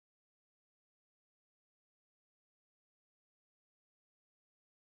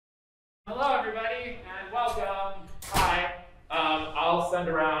Hello, everybody, and welcome. Hi. I'll send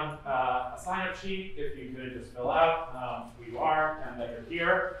around a sign-up sheet if you could just fill out who you are and that you're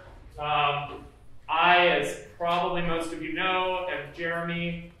here. I, as probably most of you know, am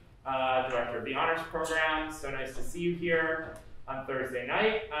Jeremy, Director of the Honors Program. So nice to see you here on Thursday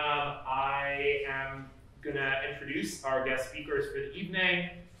night. I am going to introduce our guest speakers for the evening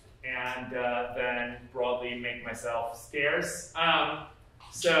and then broadly make myself scarce.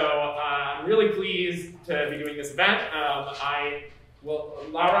 I'm really pleased to be doing this event.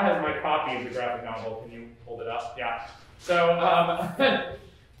 Laura has my copy of the graphic novel. Can you hold it up? Yeah. So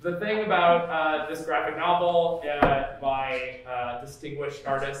the thing about this graphic novel by distinguished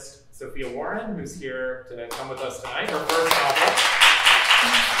artist Sofia Warren, who's here to come with us tonight, her first novel.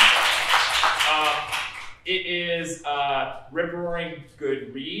 It is a rip-roaring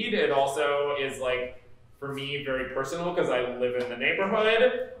good read. It also is, like, for me, very personal because I live in the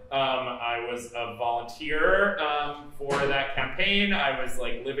neighborhood. I was a volunteer for that campaign. I was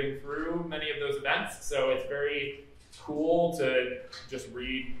like living through many of those events. So it's very cool to just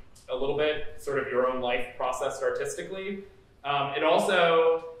read a little bit, sort of your own life processed artistically. It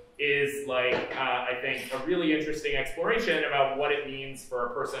also is like, I think, a really interesting exploration about what it means for a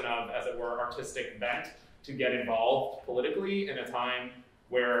person of, as it were, artistic bent to get involved politically in a time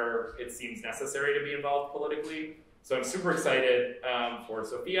where it seems necessary to be involved politically. So I'm super excited for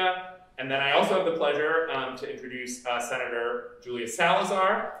Sofia. And then I also have the pleasure to introduce Senator Julia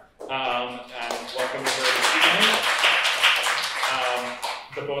Salazar, and welcome to her this evening.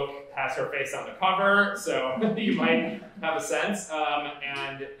 The book has her face on the cover, so you might have a sense.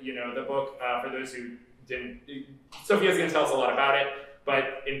 And you know, the book, for those who didn't, Sofia's gonna tell us a lot about it,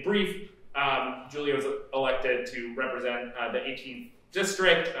 but in brief, Julia was elected to represent the 18th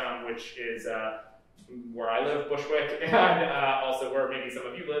district, which is where I live, Bushwick, and also where maybe some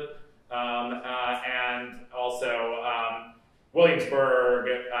of you live, and also Williamsburg,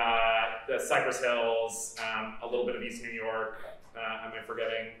 the Cypress Hills, a little bit of East New York. Am I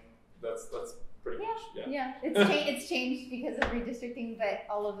forgetting? That's pretty much, yeah. It's changed because of redistricting, but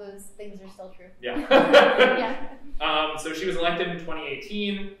all of those things are still true. Yeah. Yeah. So she was elected in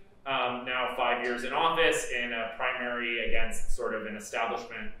 2018. Now 5 years in office in a primary against sort of an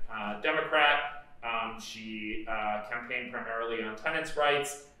establishment Democrat. She campaigned primarily on tenants'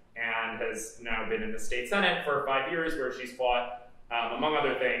 rights and has now been in the state Senate for 5 years, where she's fought, among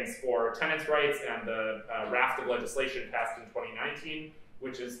other things, for tenants' rights and the raft of legislation passed in 2019,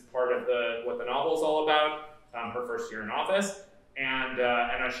 which is part of what the novel is all about, her first year in office. And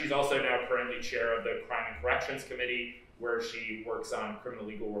she's also now currently chair of the Crime and Corrections Committee, where she works on criminal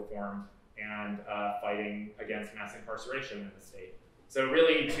legal reform and fighting against mass incarceration in the state. So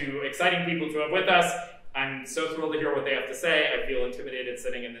really two exciting people to have with us. I'm so thrilled to hear what they have to say. I feel intimidated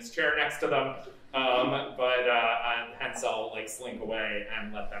sitting in this chair next to them, but hence I'll like slink away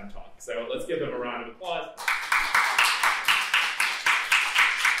and let them talk. So let's give them a round of applause.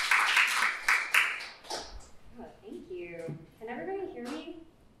 Oh, thank you. Can everybody hear me?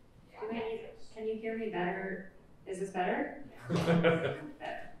 Can you hear me better? Is this better? Better.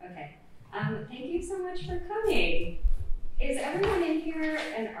 Okay. Thank you so much for coming. Is everyone in here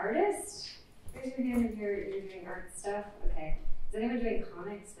an artist? Raise your hand if you're doing art stuff. Okay. Is anyone doing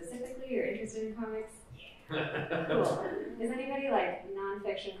comics specifically or interested in comics? Cool. Is anybody like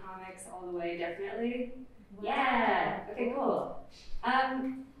nonfiction comics all the way? Definitely. Yeah. Okay. Cool.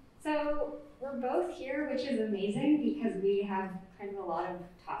 So we're both here, which is amazing because we have kind of a lot of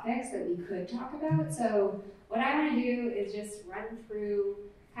topics that we could talk about. So what I want to do is just run through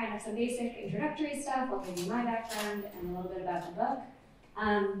kind of some basic introductory stuff. I'll give you my background and a little bit about the book.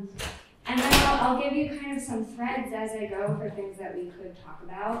 And then I'll give you kind of some threads as I go for things that we could talk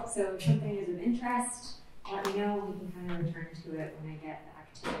about. So if something is of interest, let me know. We can kind of return to it when I get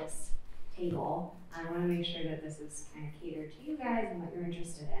back to this table. I want to make sure that this is kind of catered to you guys and what you're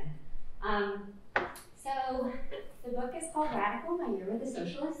interested in. So the book is called Radical, My Year with the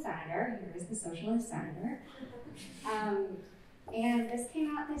Socialist Senator. Here is the Socialist Senator. And this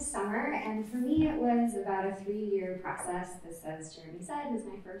came out this summer, and for me it was about a 3-year process. This, as Jeremy said, was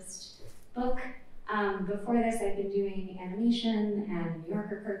my first book. Before this I'd been doing animation and New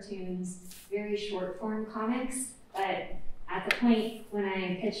Yorker cartoons, very short form comics, but at the point when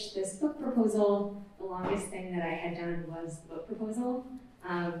I pitched this book proposal, the longest thing that I had done was the book proposal,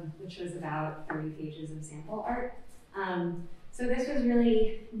 which was about 30 pages of sample art. So this was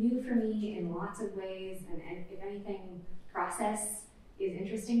really new for me in lots of ways, and if anything, process is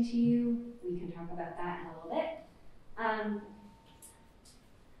interesting to you, we can talk about that in a little bit.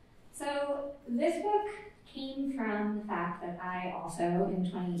 So this book came from the fact that I also, in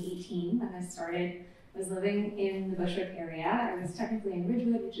 2018, when this started, was living in the Bushwick area. I was technically in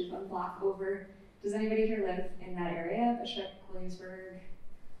Ridgewood, which is 1 block over. Does anybody here live in that area? Bushwick, Williamsburg?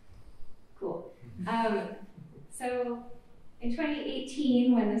 Cool. So in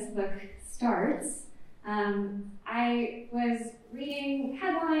 2018, when this book starts, I was reading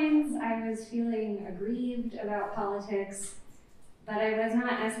headlines, I was feeling aggrieved about politics, but I was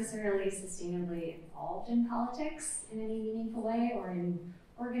not necessarily sustainably involved in politics in any meaningful way or in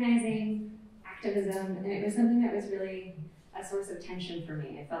organizing, activism, and it was something that was really a source of tension for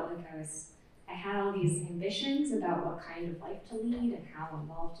me. I felt like I had all these ambitions about what kind of life to lead and how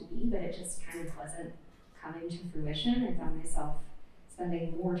involved to be, but it just kind of wasn't coming to fruition. I found myself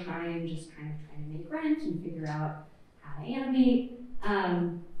spending more time just kind of trying to make rent and figure out how to animate.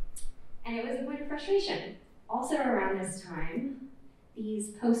 And it was a point of frustration. Also around this time,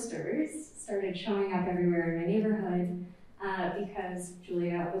 these posters started showing up everywhere in my neighborhood because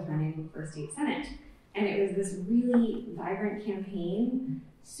Julia was running for state senate. And it was this really vibrant campaign,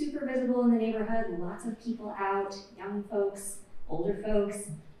 super visible in the neighborhood, lots of people out, young folks, older folks.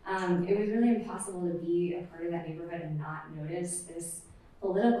 It was really impossible to be a part of that neighborhood and not notice this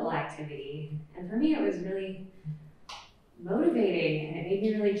political activity. And for me, it was really motivating, and it made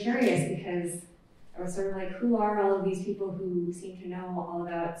me really curious because I was sort of like, who are all of these people who seem to know all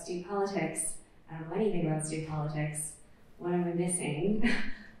about state politics? I don't know anything about state politics. What am I missing?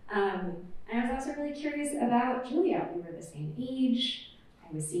 And I was also really curious about Julia. We were the same age.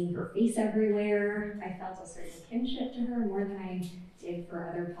 I was seeing her face everywhere. I felt a certain kinship to her more than I did for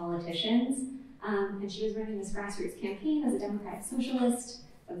other politicians. And she was running this grassroots campaign as a Democratic socialist,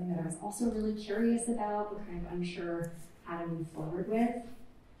 something that I was also really curious about, but kind of unsure how to move forward with.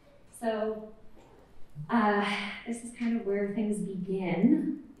 So this is kind of where things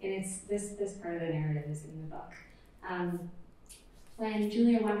begin, and it's this part of the narrative is in the book. When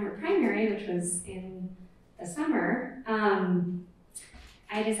Julia won her primary, which was in the summer,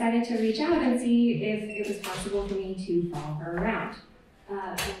 I decided to reach out and see if it was possible for me to follow her around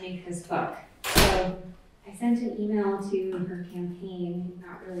and make this book. So I sent an email to her campaign,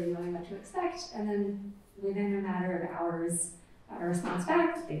 not really knowing what to expect, and then within a matter of hours, got a response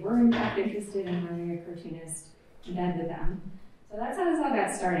back. They were in fact interested in having a cartoonist in bed with them. So that's how this all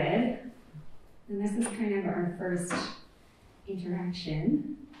got started. And this is kind of our first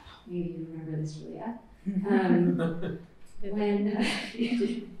interaction. Maybe you remember this, Julia. When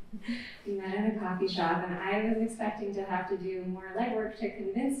we met at a coffee shop, and I was expecting to have to do more legwork to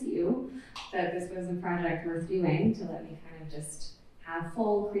convince you that this was a project worth doing, to let me kind of just have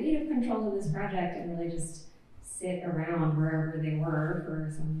full creative control of this project and really just sit around wherever they were for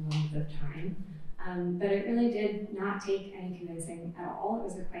some length of time. But it really did not take any convincing at all. It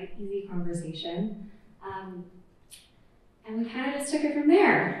was a quite easy conversation. And we kind of just took it from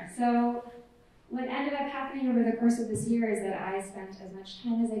there. So what ended up happening over the course of this year is that I spent as much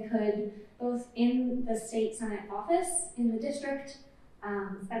time as I could, both in the state senate office in the district,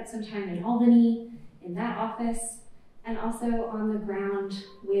 spent some time in Albany, in that office, and also on the ground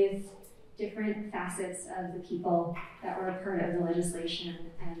with different facets of the people that were a part of the legislation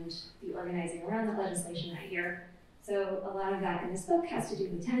and the organizing around the legislation that year. So a lot of that in this book has to do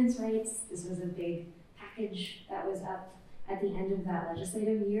with tenants' rights. This was a big package that was up at the end of that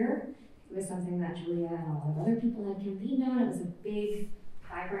legislative year. It was something that Julia and a lot of other people had convened on. It was a big,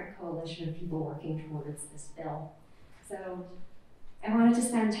 vibrant coalition of people working towards this bill. So I wanted to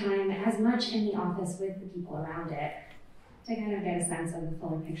spend time as much in the office with the people around it to kind of get a sense of the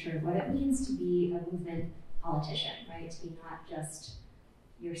fuller picture of what it means to be a movement politician, right? To be not just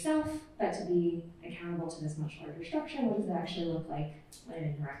yourself, but to be accountable to this much larger structure. What does it actually look like when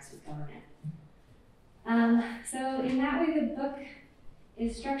it interacts with government? So in that way, the book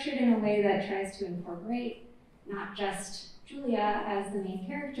is structured in a way that tries to incorporate not just Julia as the main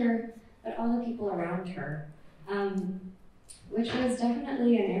character, but all the people around her, which was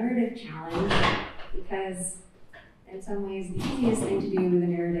definitely a narrative challenge because in some ways the easiest thing to do with a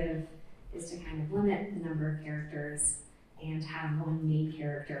narrative is to kind of limit the number of characters and have one main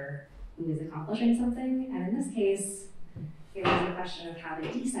character who is accomplishing something. And in this case, it was a question of how to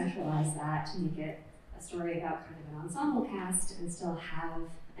decentralize that to make it a story about kind of an ensemble cast and still have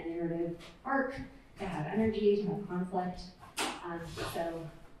a narrative arc, to have energy, to have conflict. So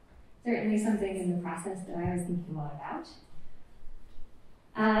certainly something in the process that I was thinking a lot about.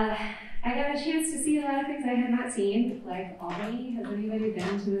 I got a chance to see a lot of things I had not seen, like Albany. Has anybody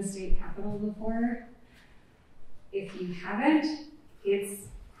been to the state capitol before? If you haven't, it's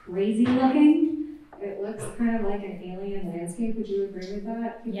crazy looking. It looks looks kind of like an alien landscape. Would you agree with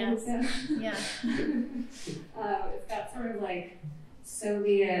that? Yes. Yeah. It's got sort of like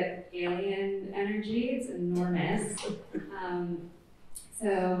Soviet alien energy. It's enormous.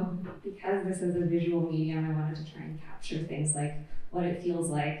 So because this is a visual medium, I wanted to try and capture things like what it feels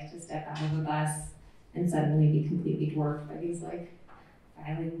like to step out of a bus and suddenly be completely dwarfed by these like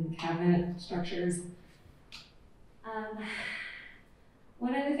filing cabinet structures.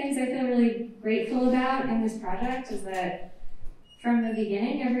 One of the things I feel really grateful about in this project is that from the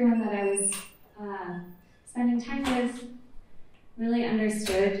beginning, everyone that I was spending time with really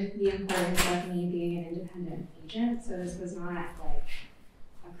understood the importance of me being an independent agent. So this was not like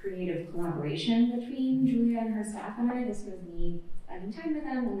a creative collaboration between Julia and her staff and I. This was me spending time with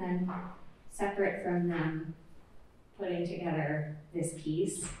them and then separate from them putting together this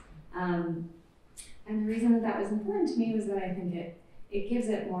piece. And the reason that that was important to me was that I think it gives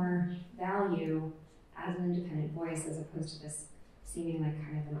it more value as an independent voice as opposed to this seeming like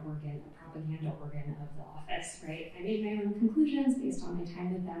kind of an organ, a propaganda organ of the office, right? I made my own conclusions based on my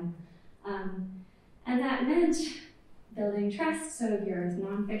time with them. And that meant building trust. So if you're a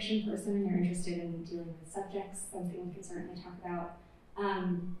nonfiction person and you're interested in dealing with subjects, something we can certainly talk about,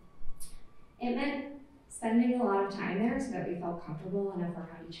 it meant spending a lot of time there so that we felt comfortable enough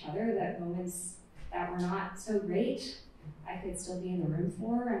around each other that moments that were not so great, I could still be in the room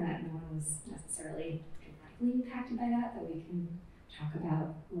for, and that no one was necessarily directly impacted by that we can talk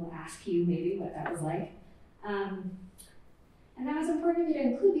about. We'll ask you maybe what that was like. And that was important to me to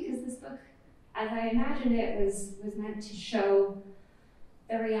include because this book, as I imagined it, was meant to show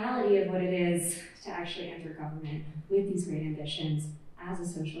the reality of what it is to actually enter government with these great ambitions as a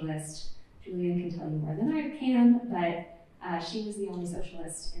socialist. Julia can tell you more than I can, but she was the only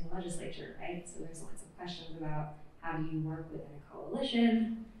socialist in the legislature, right? So there's lots of questions about how do you work within a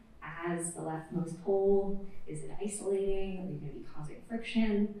coalition as the leftmost pole? Is it isolating? Are you going to be causing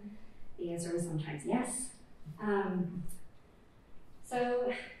friction? The answer was sometimes yes.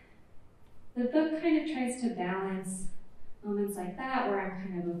 So the book kind of tries to balance moments like that where I'm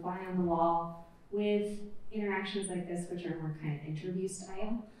kind of a fly on the wall with interactions like this, which are more kind of interview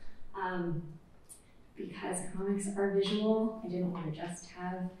style. Because comics are visual, I didn't want to just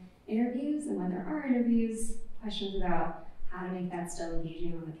have interviews, and when there are interviews, questions about how to make that still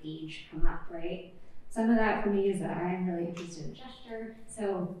engaging on the page come up, right? Some of that for me is that I'm really interested in gesture,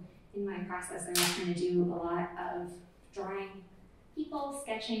 so in my process I was trying to do a lot of drawing people,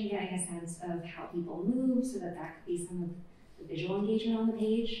 sketching, getting a sense of how people move so that that could be some of the visual engagement on the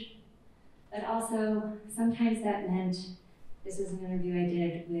page. But also, sometimes that meant, this is an interview I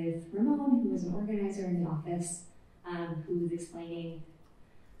did with Ramon, who was an organizer in the office, who was explaining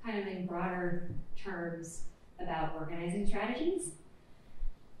kind of in broader terms about organizing strategies.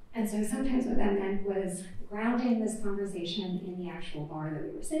 And so sometimes what that meant was grounding this conversation in the actual bar that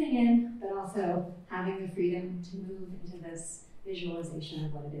we were sitting in, but also having the freedom to move into this visualization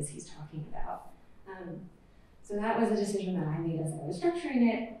of what it is he's talking about. So that was a decision that I made as I was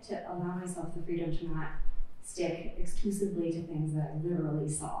structuring it, to allow myself the freedom to not stick exclusively to things that I literally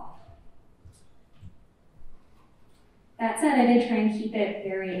saw. That said, I did try and keep it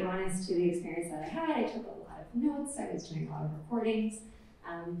very honest to the experience that I had. I took a lot of notes, I was doing a lot of recordings.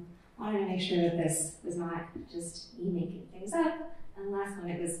 Wanted to make sure that this was not just me making things up, and last one,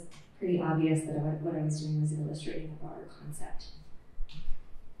 it was pretty obvious that what I was doing was illustrating a broader concept.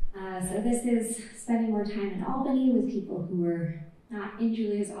 So this is spending more time in Albany with people who were not in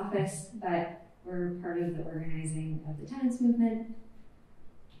Julia's office, but were part of the organizing of the tenants movement.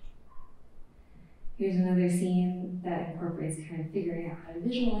 Here's another scene that incorporates kind of figuring out how to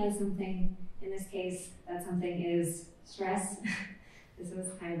visualize something. In this case, that something is stress. This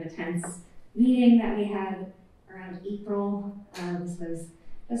was kind of a tense meeting that we had around April. This was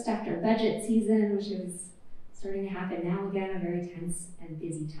just after budget season, which is starting to happen now again, a very tense and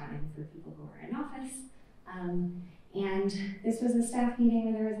busy time for people who are in office. And this was a staff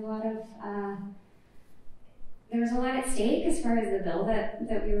meeting where there was a lot at stake as far as the bill that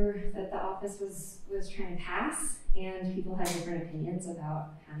the office was trying to pass, and people had different opinions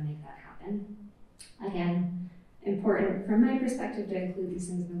about how to make that happen. Again, important from my perspective to include these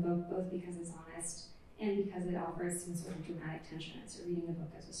things in the book, both because it's honest and because it offers some sort of dramatic tension. So reading the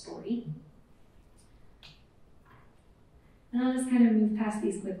book as a story. And I'll just kind of move past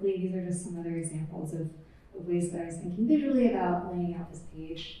these quickly. These are just some other examples of ways that I was thinking visually about laying out this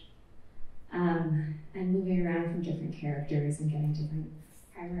page. And moving around from different characters and getting different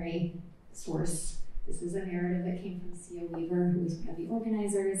primary source. This is a narrative that came from C.O. Weaver, who was one of the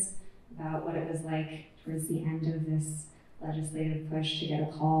organizers, about what it was like towards the end of this legislative push to get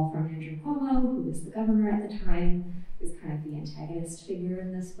a call from Andrew Cuomo, who was the governor at the time, who's kind of the antagonist figure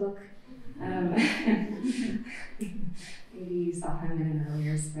in this book. Maybe you saw him in an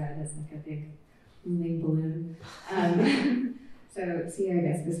earlier spread as like a big looming balloon. So Sia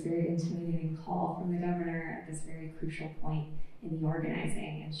gets this very intimidating call from the governor at this very crucial point in the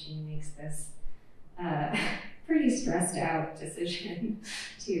organizing, and she makes this pretty stressed out decision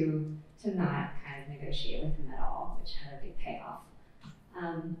to not kind of negotiate with him at all, which had a big payoff.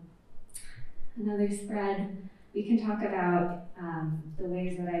 Another spread, we can talk about the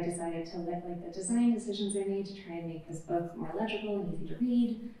ways that I decided to like the design decisions I made to try and make this book more legible and easy to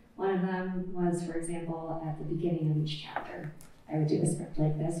read. One of them was, for example, at the beginning of each chapter, I would do a script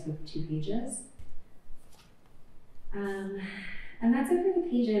like this with 2 pages. And that's it for the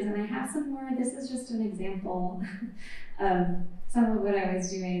pages, and I have some more. This is just an example of some of what I was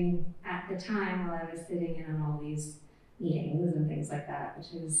doing at the time while I was sitting in on all these meetings and things like that,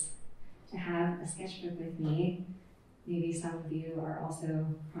 which is to have a sketchbook with me. Maybe some of you are also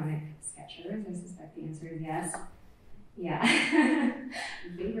chronic sketchers. I suspect the answer is yes. Yeah,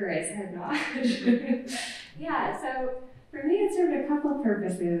 vigorous head nod. Yeah, so for me it served a couple of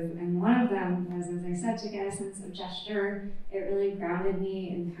purposes, and one of them was, as I said, to get a sense of gesture. It really grounded me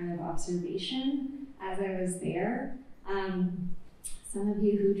in kind of observation as I was there. Some of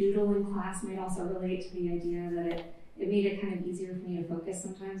you who doodle in class might also relate to the idea that it made it kind of easier for me to focus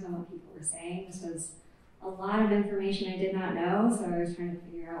sometimes on what people were saying. This was a lot of information I did not know, so I was trying to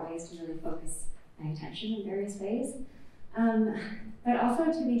figure out ways to really focus my attention in various ways. But also,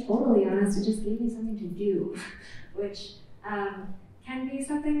 to be totally honest, it just gave me something to do, which can be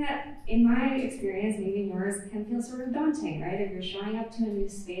something that, in my experience, maybe yours, can feel sort of daunting, right? If you're showing up to a new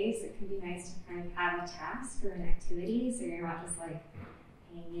space, it can be nice to kind of have a task or an activity, so you're not just like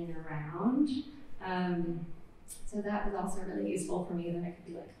hanging around. So that was also really useful for me, that I could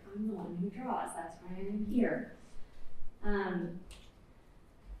be like, I'm the one who draws, that's why I'm here.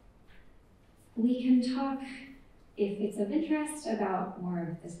 We can talk, if it's of interest, about more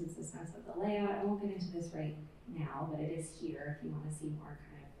of this is the sense of the layout. I won't get into this right now, but it is here if you want to see more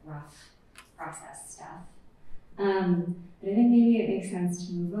kind of rough process stuff. But I think maybe it makes sense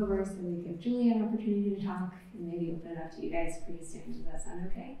to move over so we give Julia an opportunity to talk, and maybe open it up to you guys pretty soon. Does that sound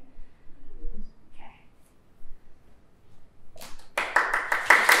okay?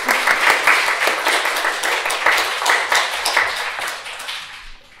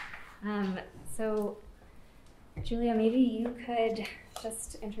 So, Julia, maybe you could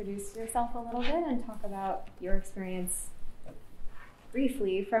just introduce yourself a little bit and talk about your experience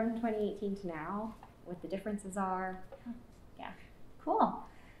briefly from 2018 to now, what the differences are. Yeah. Cool.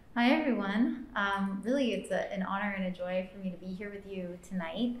 Hi, everyone. Really, it's an honor and a joy for me to be here with you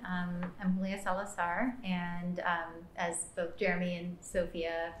tonight. I'm Julia Salazar, and as both Jeremy and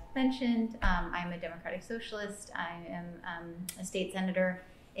Sofia mentioned, I'm a Democratic Socialist. I am a state senator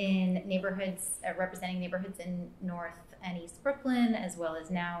in neighborhoods, representing neighborhoods in North and East Brooklyn, as well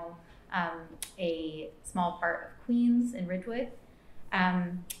as now a small part of Queens in Ridgewood.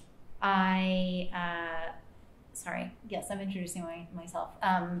 Yes, I'm introducing myself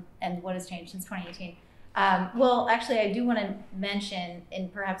and what has changed since 2018. Well, actually, I do want to mention,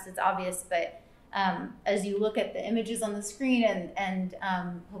 and perhaps it's obvious, but as you look at the images on the screen and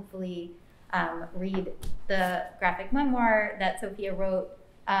hopefully read the graphic memoir that Sofia wrote,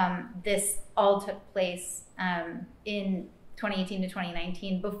 this all took place in 2018 to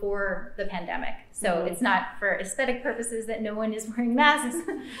 2019 before the pandemic. So it's not for aesthetic purposes that no one is wearing masks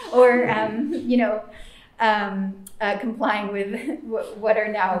or, complying with what are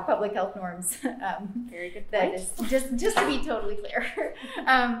now public health norms. Very good point. That is just to be totally clear.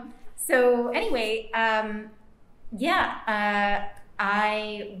 So anyway,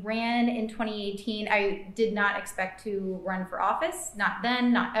 I ran in 2018. I did not expect to run for office, not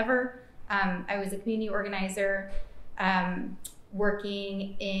then, not ever. I was a community organizer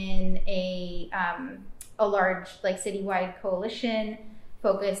working in a large, citywide coalition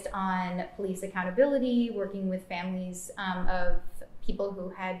focused on police accountability, working with families of people who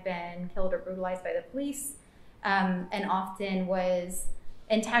had been killed or brutalized by the police, and often was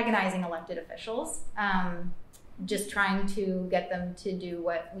antagonizing elected officials, just trying to get them to do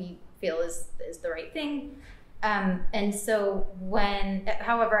what we feel is the right thing. And so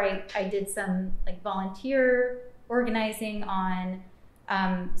however, I did some volunteer organizing on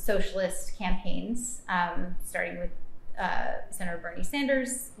socialist campaigns, starting with Senator Bernie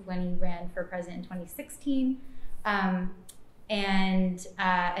Sanders when he ran for president in 2016, and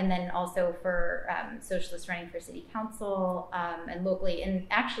then also for socialists running for city council and locally, and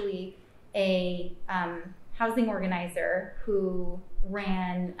actually a housing organizer who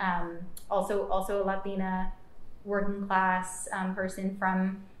ran, also a Latina working class person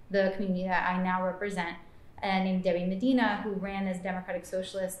from the community that I now represent, named Debbie Medina, who ran as Democratic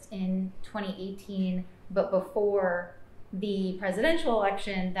Socialist in 2018, but before the presidential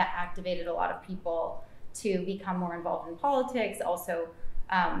election, that activated a lot of people to become more involved in politics, also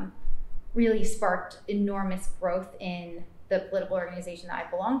really sparked enormous growth in the political organization that I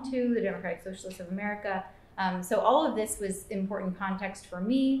belong to, the Democratic Socialists of America. So all of this was important context for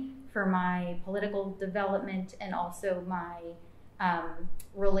me, for my political development, and also my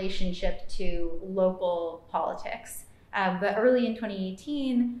relationship to local politics. But early in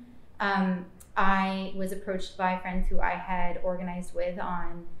 2018, I was approached by friends who I had organized with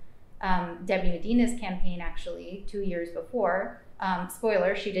on Debbie Medina's campaign, actually, 2 years before.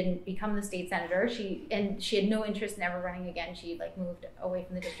 Spoiler, she didn't become the state senator. She had no interest in ever running again. She moved away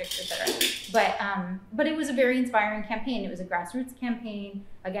from the district, etc. But it was a very inspiring campaign. It was a grassroots campaign.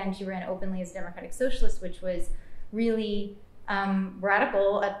 Again, she ran openly as a Democratic Socialist, which was really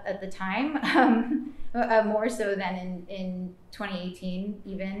radical at the time, more so than in 2018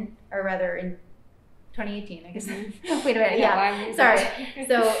 even, or rather in 2018, I guess. Wait a minute, yeah, sorry.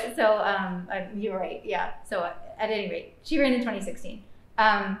 So you're right, yeah. So at any rate, she ran in 2016.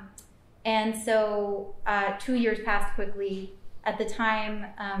 And so 2 years passed quickly. At the time,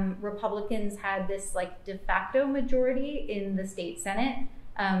 Republicans had this de facto majority in the state Senate.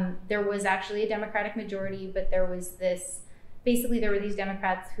 There was actually a Democratic majority, but there was there were these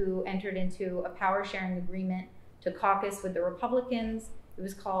Democrats who entered into a power sharing agreement to caucus with the Republicans. It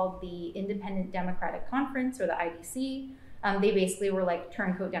was called the Independent Democratic Conference, or the IDC. They basically were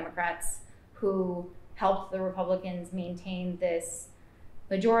turncoat Democrats who helped the Republicans maintain this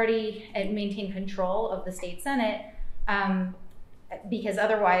majority and maintain control of the state Senate, because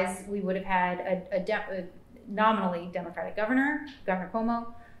otherwise we would have had a nominally Democratic Governor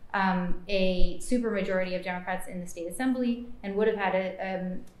Cuomo, a supermajority of Democrats in the state assembly, and would have had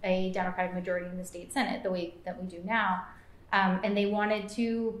a Democratic majority in the state Senate, the way that we do now. And they wanted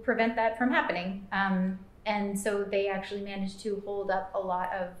to prevent that from happening. And so they actually managed to hold up a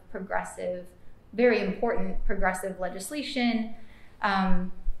lot of progressive, very important progressive legislation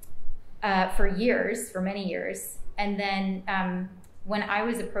for many years. And then when I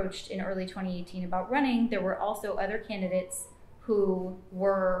was approached in early 2018 about running, there were also other candidates who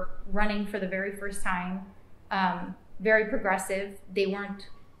were running for the very first time, very progressive. They weren't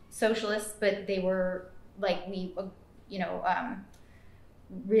socialists, but they were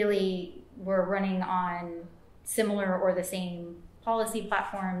really were running on similar or the same policy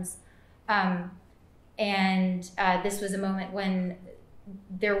platforms. And this was a moment when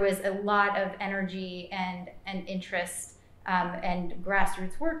there was a lot of energy and interest and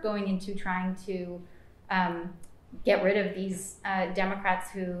grassroots work going into trying to get rid of these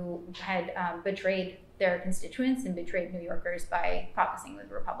Democrats who had betrayed their constituents and betrayed New Yorkers by caucusing with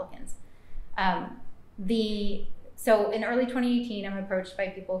Republicans. So in early 2018, I'm approached by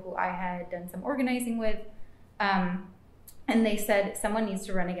people who I had done some organizing with, and they said, someone needs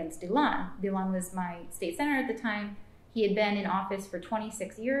to run against Dylan. Dylan was my state senator at the time. He had been in office for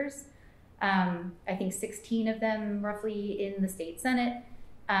 26 years, I think 16 of them roughly in the state Senate.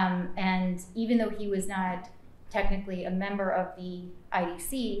 And even though he was not technically a member of the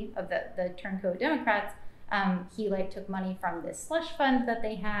IDC, of the turncoat Democrats, he took money from this slush fund that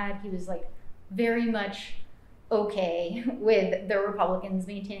they had. He was very much okay with the Republicans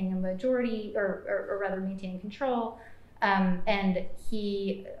maintaining a majority, or rather maintaining control. And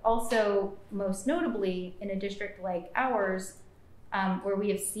he also, most notably, in a district like ours, where we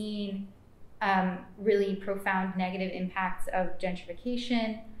have seen really profound negative impacts of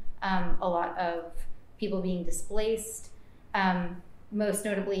gentrification, a lot of people being displaced. Most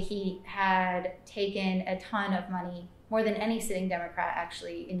notably, he had taken a ton of money, more than any sitting Democrat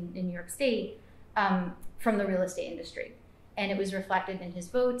actually in New York State, from the real estate industry. And it was reflected in his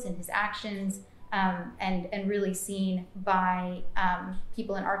votes and his actions, and really seen by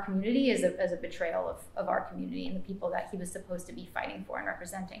people in our community as a betrayal of our community and the people that he was supposed to be fighting for and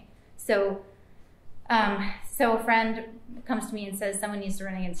representing. So a friend comes to me and says, someone needs to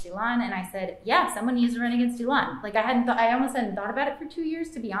run against Dylan. And I said, yeah, someone needs to run against Dylan. I almost hadn't thought about it for 2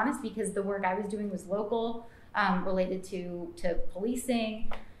 years, to be honest, because the work I was doing was local, related to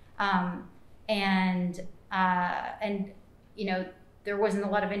policing. And there wasn't a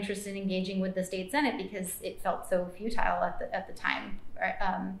lot of interest in engaging with the state Senate because it felt so futile at the time,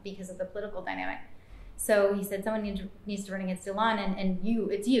 because of the political dynamic. So he said, someone needs to run against Dylan, and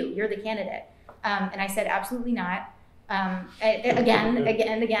you're the candidate. And I said, absolutely not.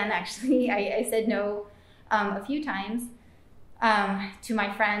 Again, actually, I said no. a few times to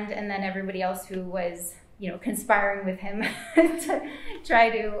my friend and then everybody else who was, conspiring with him to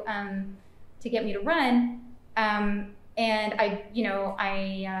try to get me to run. And I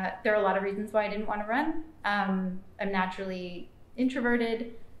there are a lot of reasons why I didn't want to run. I'm naturally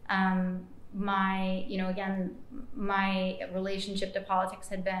introverted. My relationship to politics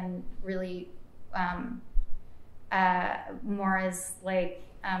had been really more as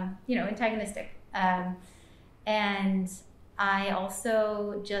antagonistic. And I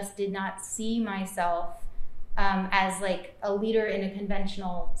also just did not see myself as like a leader in a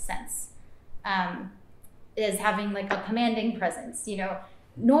conventional sense, as having like a commanding presence,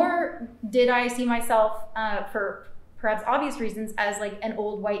 nor did I see myself for perhaps obvious reasons as like an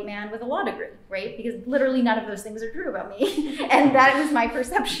old white man with a law degree, right? Because literally none of those things are true about me. And that was my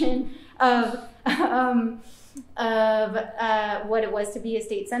perception of what it was to be a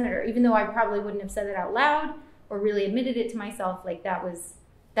state senator, even though I probably wouldn't have said it out loud or really admitted it to myself. Like that was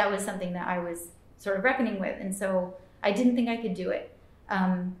something that I was sort of reckoning with. And so I didn't think I could do it.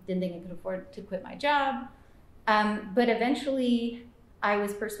 Didn't think I could afford to quit my job. But eventually I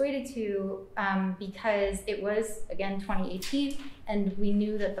was persuaded to, because it was, again, 2018, and we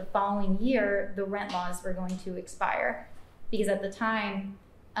knew that the following year, the rent laws were going to expire. Because at the time,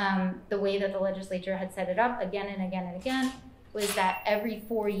 the way that the legislature had set it up again and again and again was that every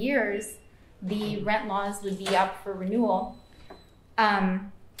 4 years, the rent laws would be up for renewal.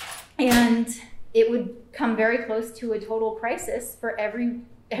 And it would come very close to a total crisis for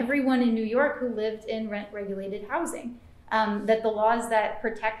everyone in New York who lived in rent-regulated housing. That the laws that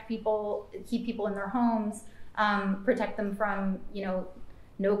protect people, keep people in their homes, protect them from,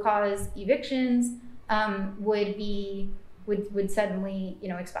 no-cause evictions, would suddenly,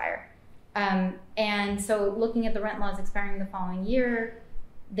 expire. And so looking at the rent laws expiring the following year,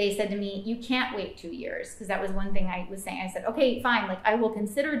 they said to me, you can't wait 2 years, because that was one thing I was saying. I said, okay, fine, like I will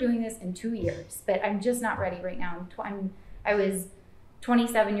consider doing this in 2 years, but I'm just not ready right now. I was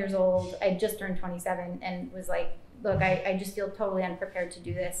 27 years old. I just turned 27 and was like, look, I just feel totally unprepared to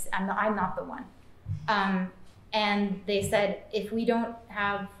do this. I'm not the one. And they said, if we don't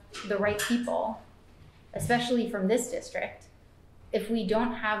have the right people, especially from this district, if we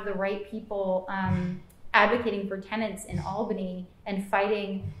don't have the right people advocating for tenants in Albany and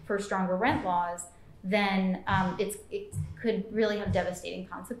fighting for stronger rent laws, then it could really have devastating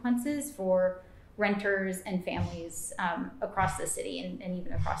consequences for renters and families across the city and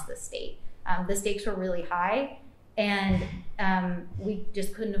even across the state. The stakes were really high, and we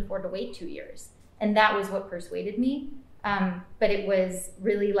just couldn't afford to wait 2 years. And that was what persuaded me. But it was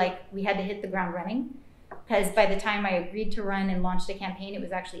really like we had to hit the ground running, because by the time I agreed to run and launched a campaign, it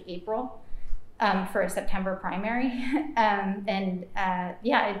was actually April for a September primary.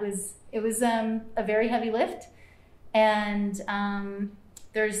 It was a very heavy lift. And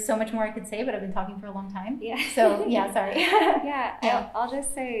there's so much more I could say, but I've been talking for a long time. Yeah. So, yeah, sorry. Yeah. I'll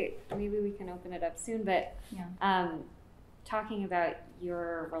just say, maybe we can open it up soon, but talking about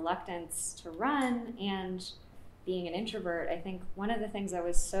your reluctance to run and being an introvert, I think one of the things that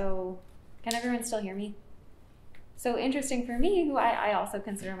was can everyone still hear me? So interesting for me, who I also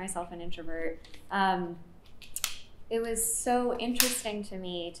consider myself an introvert, it was so interesting to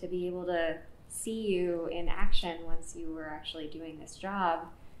me to be able to see you in action once you were actually doing this job,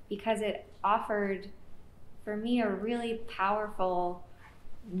 because it offered for me a really powerful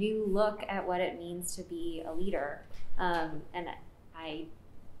new look at what it means to be a leader. And I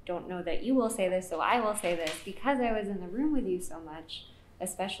don't know that you will say this, so I will say this, because I was in the room with you so much,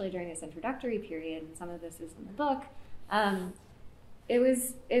 especially during this introductory period, and some of this is in the book, it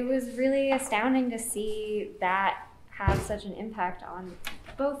was really astounding to see that have such an impact on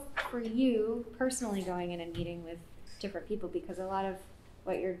both for you personally going in and meeting with different people, because a lot of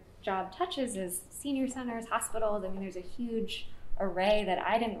what your job touches is senior centers, hospitals. I mean, there's a huge array that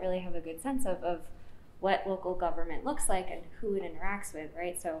I didn't really have a good sense of what local government looks like and who it interacts with,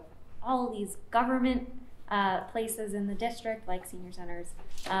 right? So all these government places in the district, like senior centers,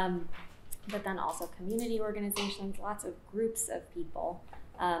 but then also community organizations, lots of groups of people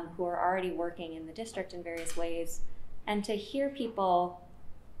who are already working in the district in various ways. And to hear people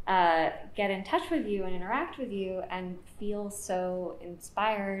get in touch with you and interact with you and feel so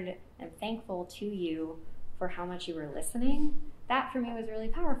inspired and thankful to you for how much you were listening, that for me was really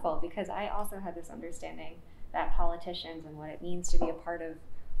powerful, because I also had this understanding that politicians and what it means to be a part of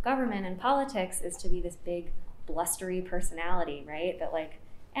government and politics is to be this big blustery personality, right? That like,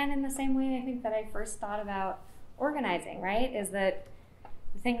 and in the same way I think that I first thought about organizing, right? Is that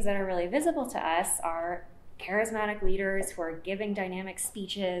the things that are really visible to us are charismatic leaders who are giving dynamic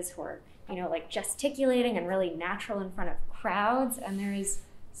speeches, who are like gesticulating and really natural in front of crowds. And there is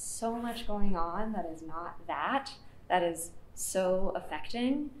so much going on that is not that is so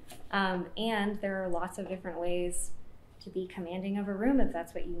affecting. And there are lots of different ways to be commanding of a room if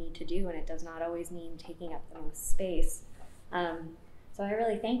that's what you need to do, and it does not always mean taking up the most space. So I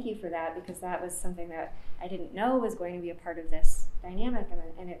really thank you for that, because that was something that I didn't know was going to be a part of this dynamic,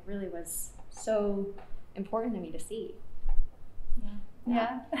 and it really was so important to me to see.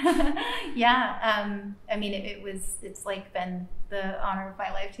 Yeah. Yeah. I mean, it's like been the honor of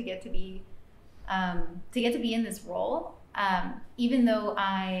my life to get to be in this role. Even though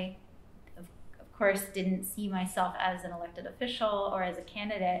I, of course, didn't see myself as an elected official or as a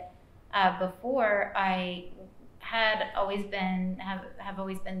candidate before, I have always been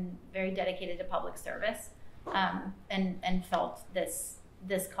very dedicated to public service, and felt this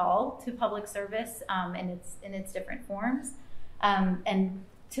call to public service in its different forms. And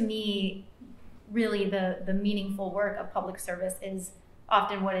to me, really the meaningful work of public service is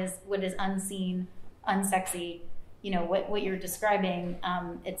often what is unseen, unsexy. What you're describing.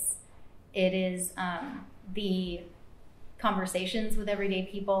 It is the conversations with everyday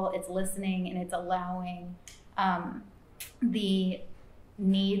people. It's listening, and it's allowing the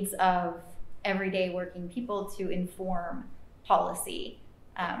needs of everyday working people to inform policy.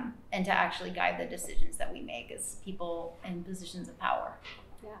 And to actually guide the decisions that we make as people in positions of power.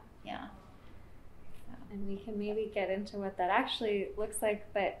 Yeah. And we can maybe get into what that actually looks like,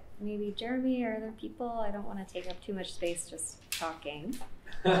 but maybe Jeremy or other people, I don't want to take up too much space just talking.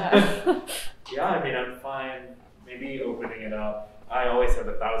 Yeah, I mean, I'm fine maybe opening it up. I always have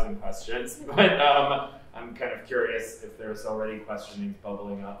 1,000 questions, but I'm kind of curious if there's already questioning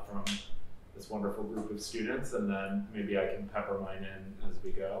bubbling up from this wonderful group of students, and then maybe I can pepper mine in as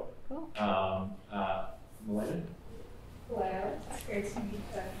we go. Cool. Melena? Hello, it's great to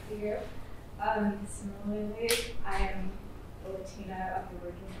meet both of you. Similarly, I am a Latina of the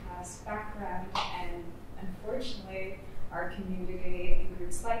working class background, and unfortunately, our community and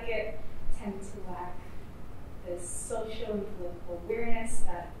groups like it tend to lack this social and political awareness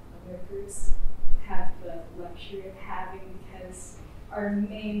that other groups have the luxury of having, because our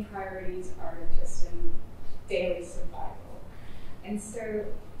main priorities are just in daily survival. And so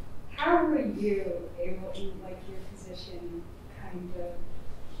how were you able, in your position, kind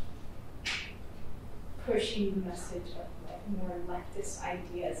of pushing the message of more leftist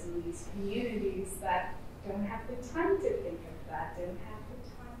ideas in these communities that don't have the time to think of that, don't have the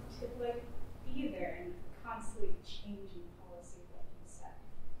time to be there and constantly changing policy, like you said?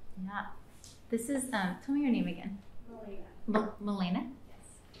 Yeah. This is, tell me your name again. Melena? Yes.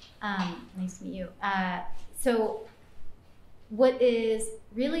 Nice to meet you. So what is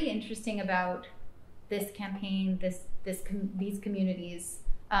really interesting about this campaign, these communities,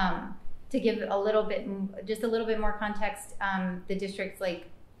 to give just a little bit more context, the district's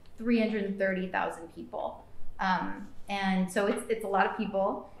 330,000 people. And so it's a lot of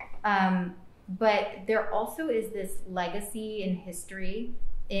people. But there also is this legacy and history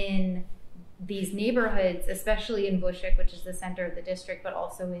in these neighborhoods, especially in Bushwick, which is the center of the district, but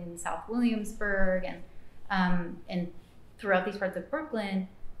also in South Williamsburg and throughout these parts of Brooklyn,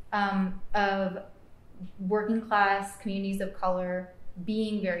 of working class communities of color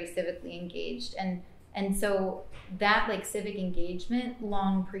being very civically engaged. And so that civic engagement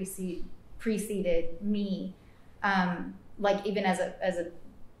long preceded me, even as a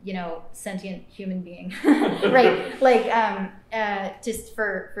sentient human being, right? Just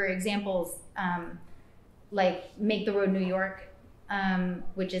for examples, Make the Road New York,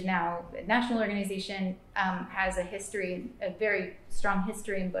 which is now a national organization, has a very strong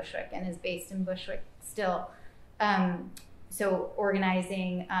history in Bushwick and is based in Bushwick still. So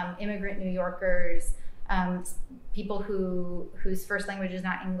organizing immigrant New Yorkers, people whose first language is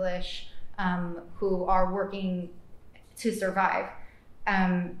not English, who are working to survive.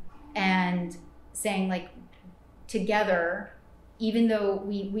 And saying together, even though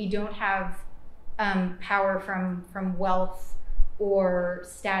we don't have power from wealth or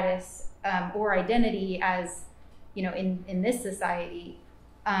status or identity as in this society,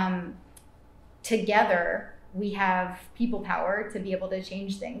 together we have people power to be able to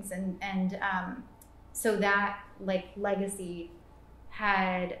change things, and so that legacy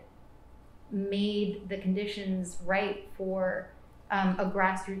had made the conditions right for a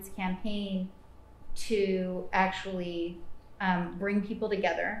grassroots campaign to actually bring people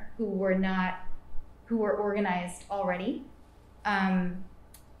together who were organized already.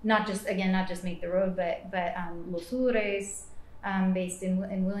 Not just Make the Road, but Los Ures, based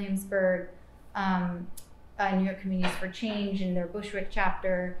in Williamsburg, New York Communities for Change in their Bushwick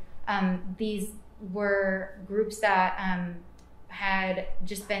chapter, These were groups that had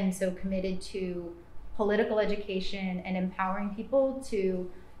just been so committed to political education and empowering people to,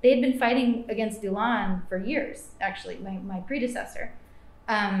 they had been fighting against Dulan for years, actually, my predecessor.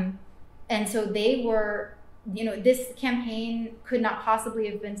 And so they were, this campaign could not possibly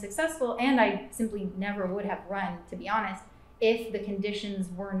have been successful, and I simply never would have run, to be honest, if the conditions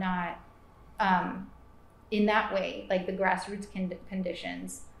were not in that way, like the grassroots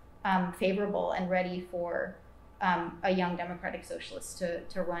conditions, favorable and ready for a young democratic socialist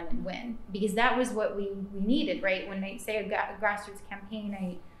to run and win. Because that was what we needed, right? When I say a grassroots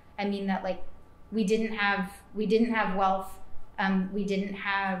campaign, I mean that, like, we didn't have wealth, we didn't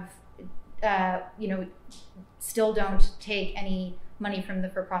have, still don't take any money from the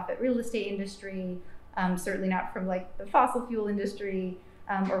for-profit real estate industry, certainly not from like the fossil fuel industry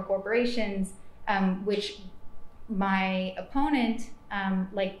or corporations, which my opponent,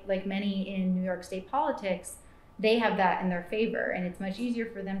 like many in New York State politics, they have that in their favor, and it's much easier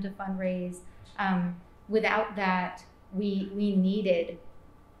for them to fundraise. Without that, we needed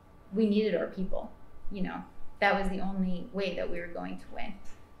our people. That was the only way that we were going to win.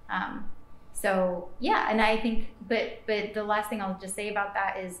 So yeah, and I think, but the last thing I'll just say about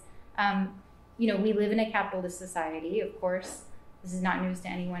that is, we live in a capitalist society, of course. This is not news to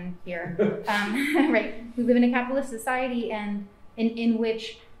anyone here, right? We live in a capitalist society, and in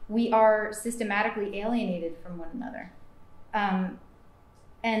which we are systematically alienated from one another.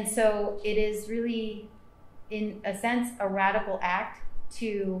 And so it is really, in a sense, a radical act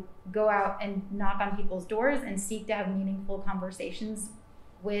to go out and knock on people's doors and seek to have meaningful conversations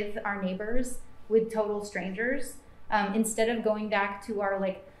with our neighbors, with total strangers, instead of going back to our,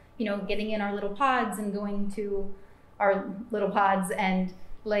 getting in our little pods and going to our little pods and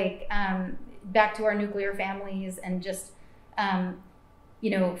back to our nuclear families and just,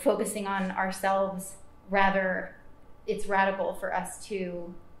 focusing on ourselves. Rather, it's radical for us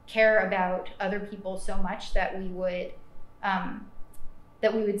to care about other people so much that we would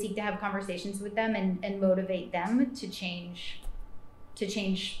seek to have conversations with them and motivate them to change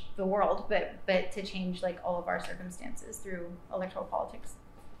the world, but to change all of our circumstances through electoral politics.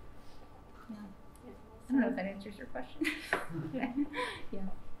 Yeah. I don't know if that answers your question. Yeah.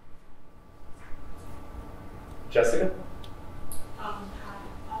 Jessica? Hi.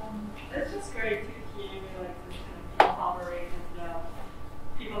 It's just great to hear this kind of collaborate and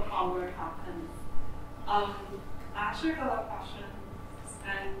people come where it happens. I actually got a question,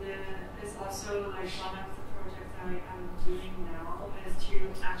 and it's also one of the projects I am doing now is to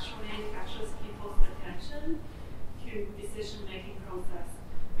actually capture people's attention to decision-making process,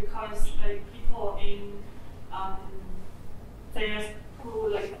 because people in there's who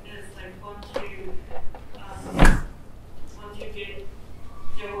want to get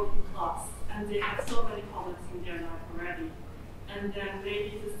their working class, and they have so many problems in their life already, and then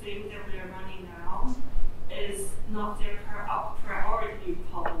maybe the thing that we are running now is not their priority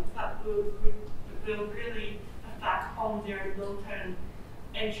problem, but will really affect on their long-term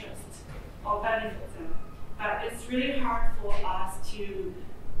interest or benefit them. But it's really hard for us to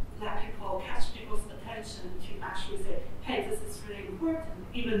let people catch people's attention to actually say, hey, this is really important,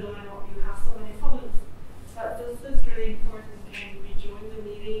 even though I know you have so many problems. But this is really important. Can we join the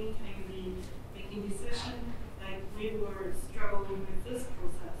meeting? Can we making decisions? We were struggling with this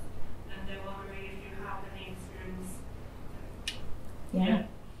process, and they're wondering if you have any experience.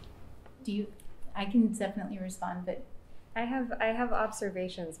 Yeah. I can definitely respond, but I have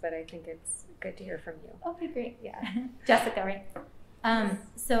observations, but I think it's good to hear from you. Okay, great. Yeah. Jessica, right?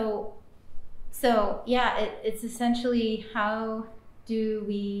 So yeah, it's essentially, how do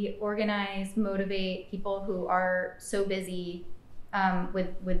we organize, motivate people who are so busy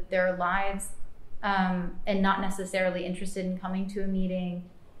with their lives and not necessarily interested in coming to a meeting?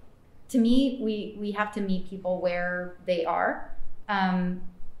 To me, we have to meet people where they are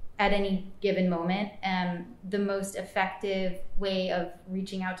at any given moment. The most effective way of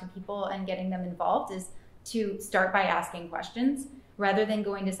reaching out to people and getting them involved is to start by asking questions, rather than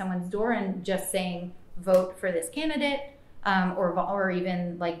going to someone's door and just saying, vote for this candidate, or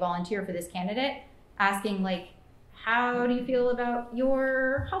even volunteer for this candidate. Asking how do you feel about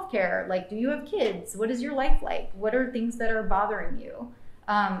your healthcare? Do you have kids? What is your life like? What are things that are bothering you?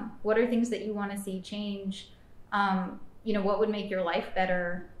 What are things that you want to see change? What would make your life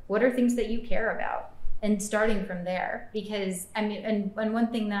better? What are things that you care about? And starting from there, because and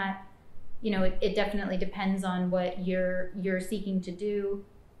one thing that, it definitely depends on what you're seeking to do,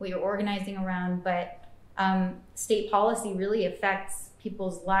 what you're organizing around, but state policy really affects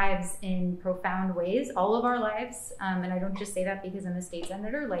people's lives in profound ways, all of our lives. And I don't just say that because I'm a state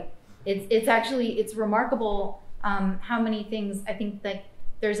senator. Like, it's remarkable how many things. I think that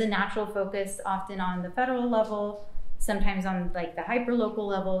there's a natural focus often on the federal level, sometimes on like the hyper-local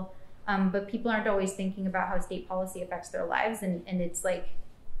level, but people aren't always thinking about how state policy affects their lives. And it's like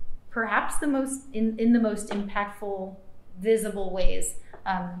perhaps the most, in the most impactful, visible ways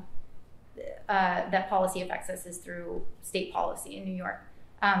that policy affects us is through state policy in New York.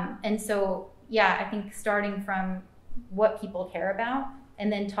 And so, yeah, I think starting from what people care about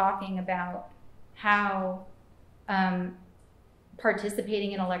and then talking about how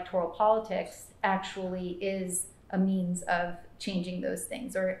participating in electoral politics actually is a means of changing those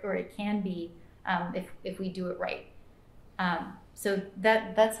things, or it can be if we do it right. So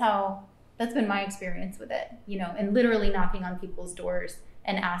that's been my experience with it, you know, and literally knocking on people's doors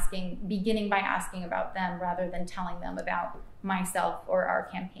and beginning by asking about them rather than telling them about myself or our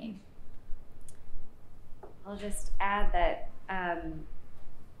campaign. I'll just add that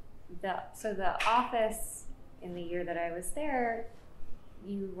the office, in the year that I was there,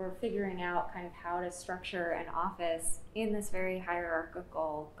 you were figuring out kind of how to structure an office in this very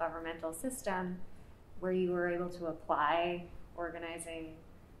hierarchical governmental system where you were able to apply organizing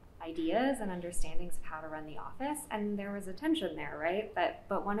ideas and understandings of how to run the office. And there was a tension there, right?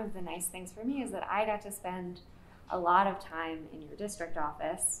 But one of the nice things for me is that I got to spend a lot of time in your district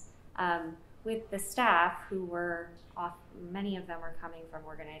office with the staff who were many of them were coming from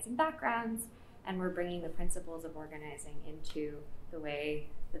organizing backgrounds and were bringing the principles of organizing into the way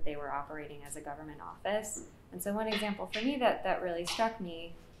that they were operating as a government office. And so one example for me that really struck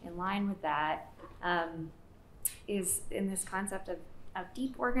me in line with that is in this concept of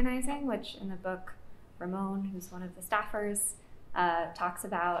deep organizing, which in the book Ramon, who's one of the staffers, talks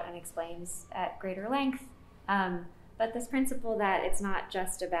about and explains at greater length. But this principle that it's not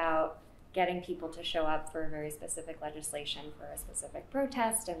just about getting people to show up for a very specific legislation for a specific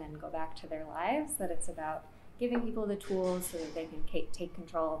protest and then go back to their lives, that it's about giving people the tools so that they can take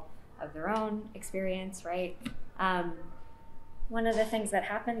control of their own experience, right? One of the things that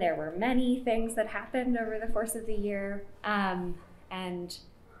happened, there were many things that happened over the course of the year, and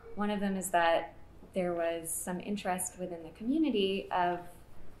one of them is that there was some interest within the community of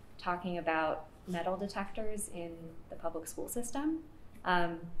talking about metal detectors in the public school system.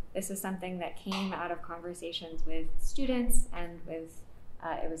 This is something that came out of conversations with students and with,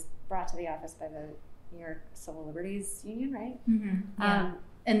 it was brought to the office by the New York Civil Liberties Union, right? Mm-hmm. Yeah.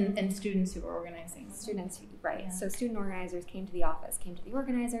 And students who were organizing. Students, right. Yeah. So student organizers came to the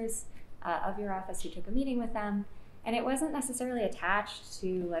organizers of your office who took a meeting with them. And it wasn't necessarily attached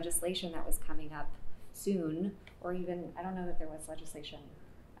to legislation that was coming up soon, or even, I don't know that there was legislation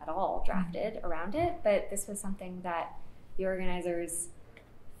at all drafted around it, but this was something that the organizers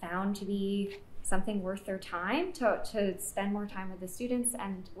found to be something worth their time to spend more time with the students.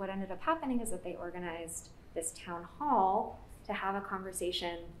 And what ended up happening is that they organized this town hall to have a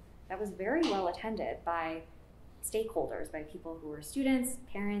conversation that was very well attended by stakeholders, by people who were students,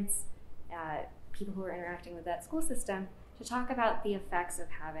 parents, people who were interacting with that school system, to talk about the effects of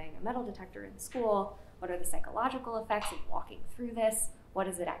having a metal detector in school. What are the psychological effects of walking through this? What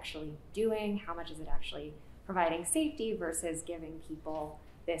is it actually doing? How much is it actually providing safety versus giving people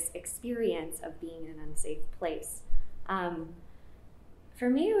this experience of being in an unsafe place? For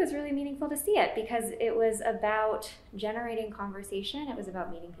me, it was really meaningful to see it because it was about generating conversation. It was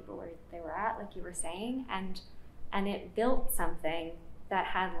about meeting people where they were at, like you were saying, and it built something that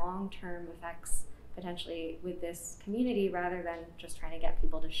had long-term effects potentially with this community rather than just trying to get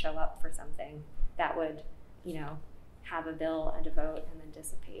people to show up for something that would, have a bill and a vote and then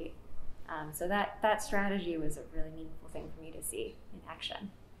dissipate. So that strategy was a really meaningful thing for me to see in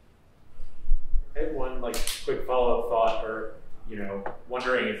action. I had one quick follow-up thought, or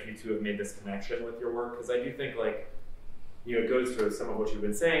wondering if you two have made this connection with your work, because I do think it goes to some of what you've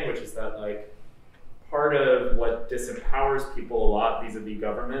been saying, which is that part of what disempowers people a lot vis-a-vis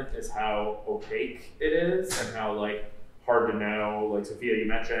government is how opaque it is and how hard to know. Like Sophia, you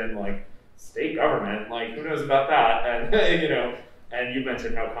mentioned state government, who knows about that? And and you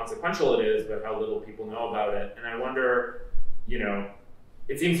mentioned how consequential it is, but how little people know about it. And I wonder,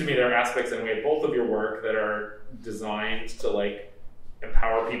 it seems to me there are aspects in a way both of your work that are designed to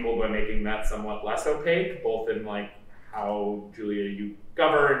empower people by making that somewhat less opaque, both in how, Julia, you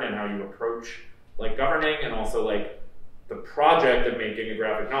govern and how you approach governing, and also the project of making a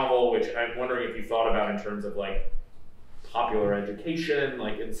graphic novel, which I'm wondering if you thought about in terms of popular education,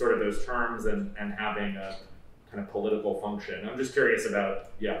 in sort of those terms, and having a kind of political function. I'm just curious about,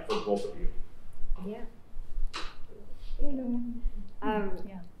 for both of you. Yeah.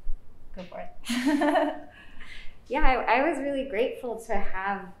 Yeah, go for it. Yeah, I was really grateful to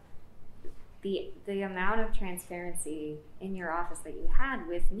have the amount of transparency in your office that you had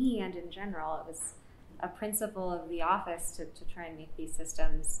with me and in general. It was a principle of the office to try and make these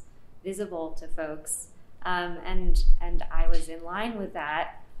systems visible to folks. And I was in line with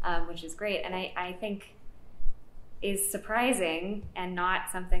that, which is great. And I think is surprising and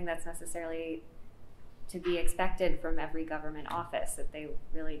not something that's necessarily to be expected from every government office, that they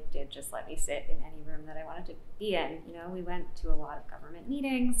really did just let me sit in any room that I wanted to be in. You know, we went to a lot of government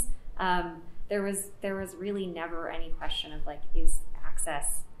meetings. There was really never any question of like, is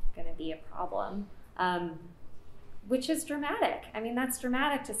access going to be a problem? Which is dramatic. I mean, that's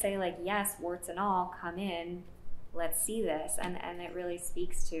dramatic to say like, yes, warts and all, come in, let's see this. And it really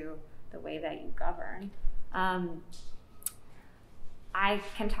speaks to the way that you govern. I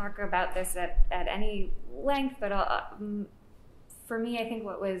can talk about this at any length, but for me, I think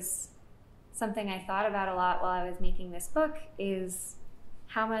what was something I thought about a lot while I was making this book is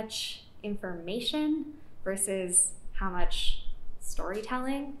how much information versus how much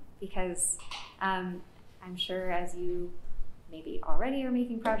storytelling, because I'm sure as you maybe already are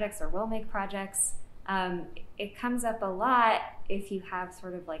making projects or will make projects, it comes up a lot if you have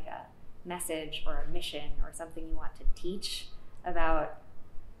sort of like a message or a mission or something you want to teach about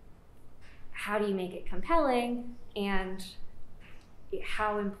how do you make it compelling, and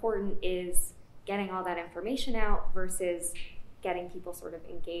how important is getting all that information out versus getting people sort of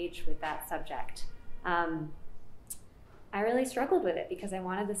engaged with that subject. I really struggled with it because I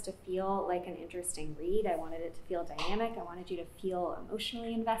wanted this to feel like an interesting read. I wanted it to feel dynamic. I wanted you to feel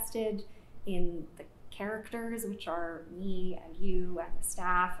emotionally invested in the characters, which are me and you and the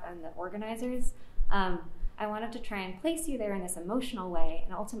staff and the organizers. I wanted to try and place you there in this emotional way,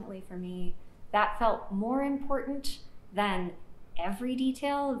 and ultimately for me, that felt more important than every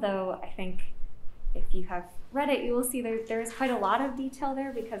detail, though I think if you have read it, you will see there's quite a lot of detail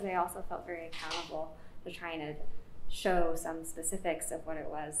there, because I also felt very accountable to trying to show some specifics of what it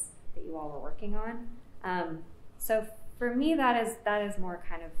was that you all were working on. So for me, that is more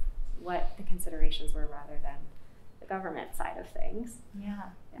kind of what the considerations were rather than the government side of things.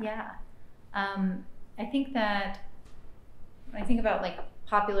 Yeah. I think that when I think about like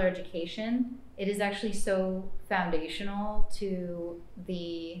popular education, it is actually so foundational to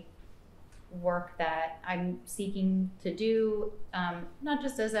the work that I'm seeking to do, not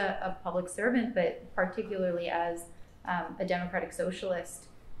just as a public servant, but particularly as a democratic socialist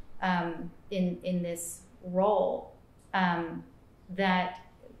in this role, that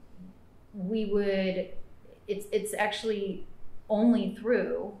we would, it's actually only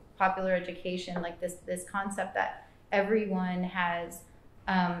through popular education, like this concept that everyone has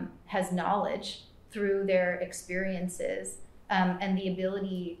knowledge through their experiences, and the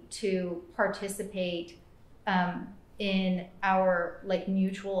ability to participate in our like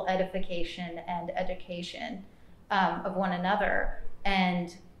mutual edification and education of one another,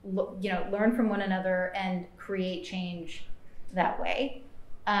 and learn from one another and create change that way.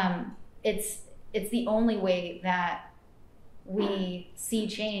 It's the only way that we see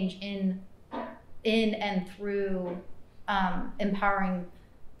change in and through empowering,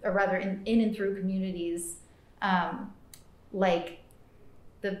 or rather in and through communities like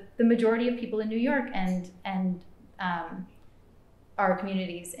the majority of people in New York and our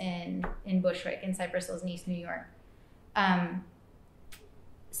communities in Bushwick, in Cypress Hills, and East New York.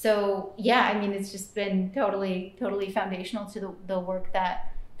 So yeah, I mean, it's just been totally foundational to the work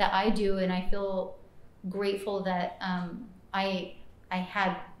that I do, and I feel grateful that I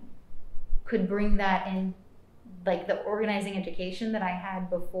could bring that in, like the organizing education that I had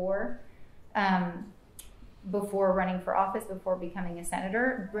before running for office, before becoming a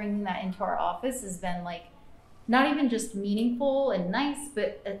senator. Bringing that into our office has been like not even just meaningful and nice,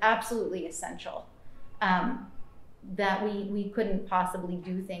 but absolutely essential. That we couldn't possibly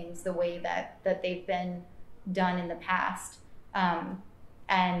do things the way that they've been done in the past.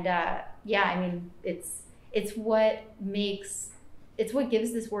 Yeah, I mean, it's what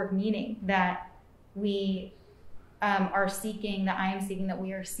gives this work meaning, that we are seeking, that I am seeking, that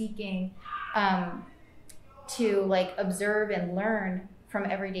we are seeking to like observe and learn from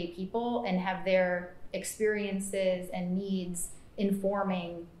everyday people and have their experiences and needs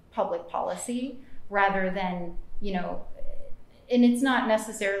informing public policy, rather than, and it's not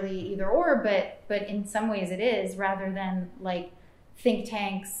necessarily either or, but in some ways it is, rather than like think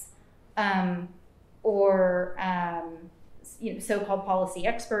tanks or so-called policy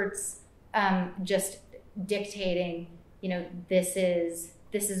experts just dictating, this is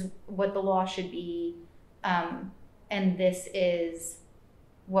what the law should be, and this is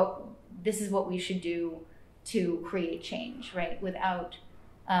what we should do to create change, right? Without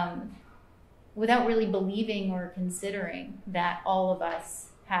really believing or considering that all of us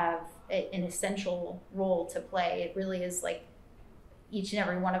have an essential role to play. It really is like each and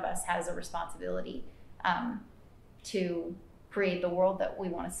every one of us has a responsibility to create the world that we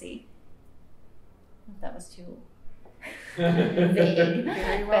want to see. If that was too vague.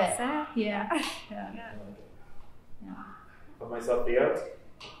 Very well said. Yeah. Put myself Theo.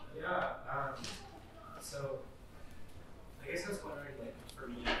 Yeah. So I guess I was wondering, like, for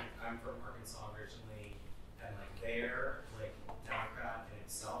me, I'm from Arkansas originally, and like there, like Democrat in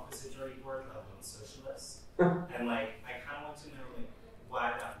itself is a dirty word, let alone socialist. And like I kind of want to know like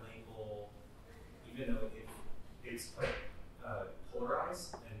why that label, even though it's quite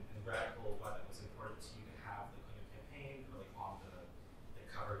polarized and radical, why that was important to you to have like on your campaign or like on the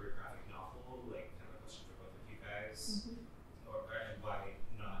cover of your graphic novel, like kind of a question for both of you guys, and why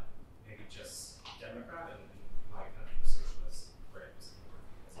not maybe just Democrat and why kind of the socialist brand was important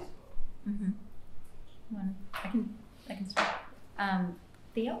for you guys as well. I can start.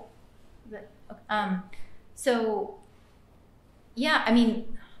 Theo? Is that, okay. So, yeah, I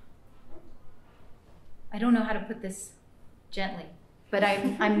mean, I don't know how to put this gently, but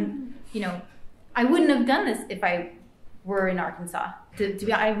I'm I wouldn't have done this if I were in Arkansas.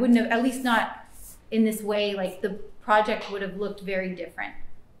 I wouldn't have, at least not in this way. Like the project would have looked very different.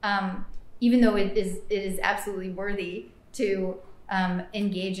 Even though it is absolutely worthy to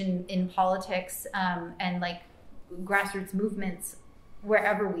engage in politics and like grassroots movements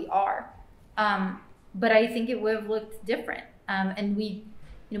wherever we are. But I think it would have looked different. And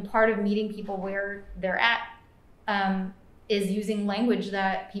part of meeting people where they're at is using language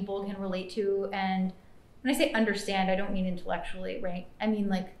that people can relate to. And when I say understand, I don't mean intellectually, right? I mean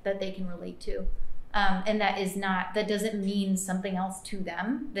like that they can relate to. And that doesn't mean something else to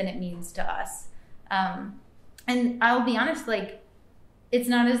them than it means to us. And I'll be honest, like, it's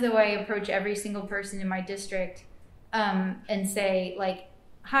not as though I approach every single person in my district and say, like,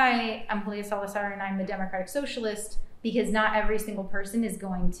 hi, I'm Julia Salazar and I'm a democratic socialist, because not every single person is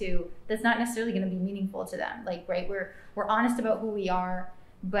that's not necessarily going to be meaningful to them. Like, right, we're honest about who we are,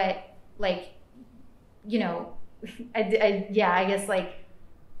 but like, I guess like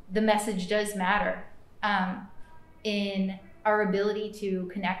the message does matter in our ability to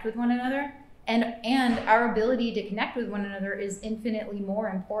connect with one another. And our ability to connect with one another is infinitely more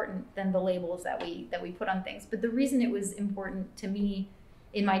important than the labels that we put on things. But the reason it was important to me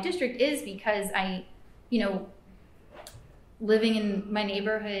in my district is because I, living in my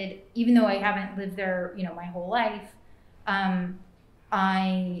neighborhood, even though I haven't lived there, my whole life,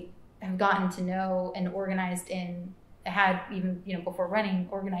 I have gotten to know and had even, before running,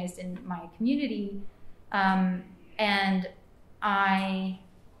 organized in my community. And I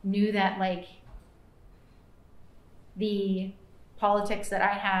knew that like the politics that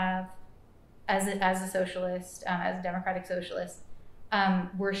I have as a socialist, as a democratic socialist,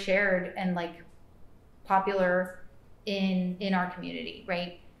 were shared and like popular in our community,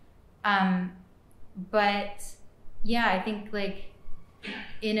 right? But yeah, I think like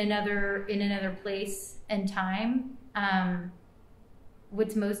in another place and time,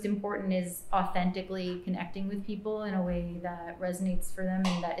 what's most important is authentically connecting with people in a way that resonates for them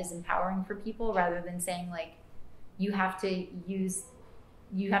and that is empowering for people, rather than saying like you have to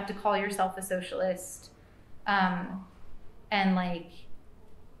call yourself a socialist, and like,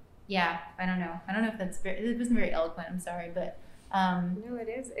 yeah, I don't know if it wasn't very eloquent, I'm sorry, but no, it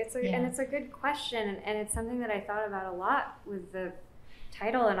is. And it's a good question, and it's something that I thought about a lot with the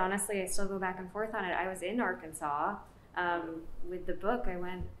title, and honestly I still go back and forth on it. I was in Arkansas with the book. I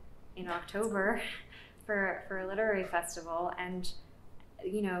went in October for a literary festival, and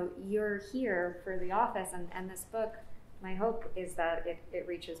you're here for the office, and this book, my hope is that it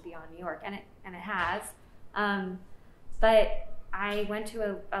reaches beyond New York, and it has. But I went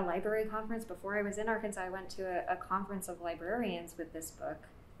to a library conference before I was in Arkansas. I went to a conference of librarians with this book.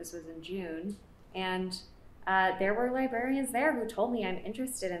 This was in June, and there were librarians there who told me, I'm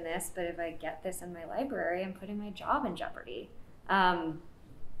interested in this, but if I get this in my library, I'm putting my job in jeopardy.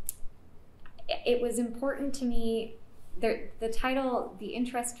 It was important to me. The title, the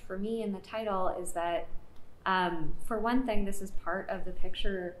interest for me in the title is that, for one thing, this is part of the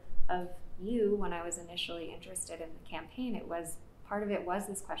picture of you when I was initially interested in the campaign. Part of it was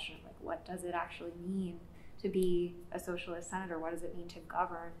this question of like, what does it actually mean to be a socialist senator? What does it mean to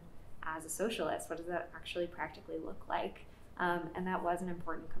govern as a socialist? What does that actually practically look like? And that was an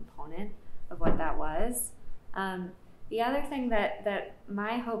important component of what that was. The other thing that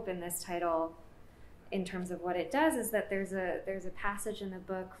my hope in this title in terms of what it does is that there's a passage in the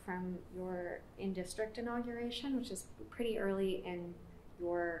book from your in-district inauguration, which is pretty early in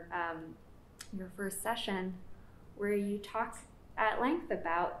your first session, where you talk at length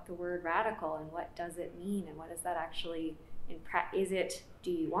about the word radical and what does it mean and what does that actually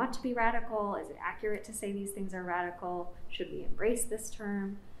do you want to be radical? Is it accurate to say these things are radical? Should we embrace this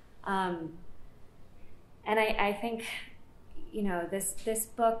term? And I think, this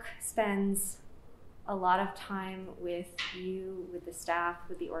book spends a lot of time with you, with the staff,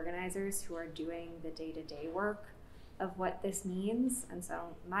 with the organizers who are doing the day-to-day work of what this means. And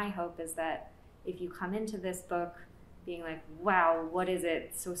so my hope is that if you come into this book being like, wow, what is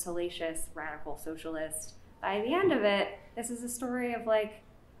it? So salacious, radical, socialist. By the end of it, this is a story of like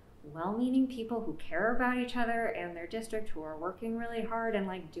well-meaning people who care about each other and their district, who are working really hard and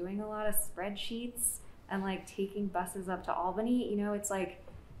like doing a lot of spreadsheets and like taking buses up to Albany. It's like,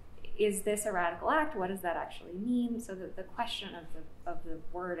 is this a radical act? What does that actually mean? So the question of the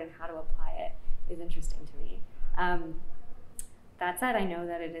word and how to apply it is interesting to me. That said, I know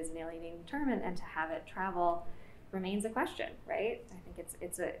that it is an alienating term, and to have it travel remains a question, right? I think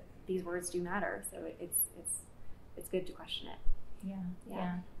these words do matter, so it's good to question it.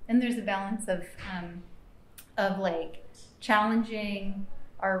 Yeah. And there's a balance of like challenging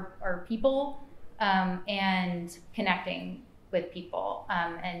our people and connecting with people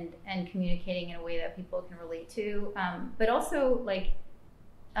and communicating in a way that people can relate to, but also like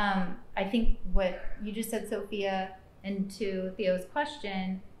I think what you just said, Sophia, and to Theo's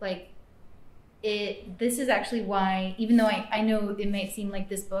question, like this is actually why, even though I know it might seem like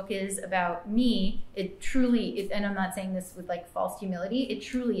this book is about me, it truly, and I'm not saying this with like false humility, it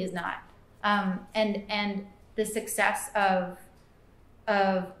truly is not. And the success of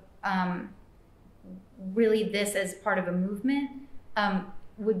really this as part of a movement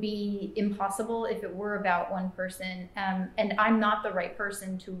would be impossible if it were about one person. And I'm not the right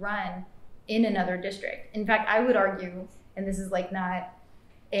person to run in another district. In fact, I would argue, and this is like not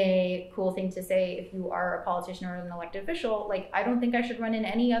a cool thing to say if you are a politician or an elected official, like I don't think I should run in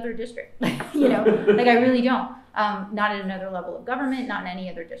any other district, like I really don't. Not at another level of government, not in any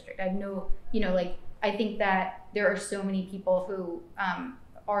other district. I have no, I think that there are so many people who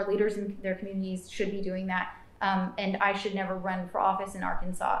are leaders in their communities, should be doing that. And I should never run for office in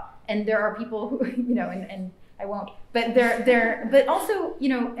Arkansas. And there are people who, and I won't, but but also,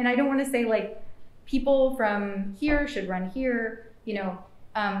 and I don't want to say like people from here should run here,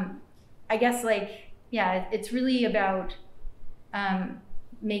 I guess like, yeah, it's really about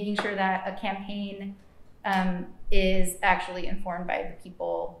making sure that a campaign is actually informed by the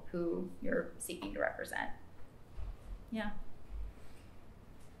people who you're seeking to represent. Yeah.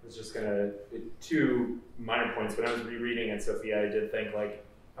 I was just gonna, 2 minor points. When I was rereading it, Sophia, I did think like,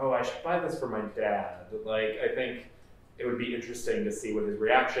 oh, I should buy this for my dad. Like, I think it would be interesting to see what his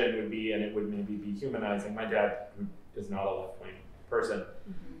reaction would be, and it would maybe be humanizing. My dad is not a left-wing person.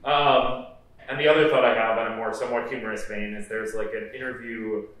 Mm-hmm. And the other thought I have on a more somewhat humorous vein is there's like an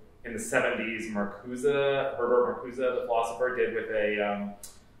interview in the 70s Herbert Marcuse, the philosopher, did with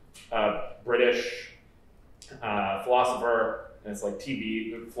a British philosopher, and it's like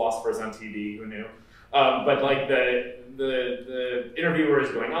TV, philosophers on TV, who knew? But like the interviewer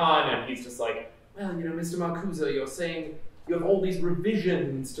is going on, and he's just like, well, Mr. Marcuse, you're saying you have all these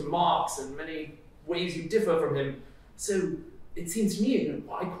revisions to Marx and many ways you differ from him. So it seems to me,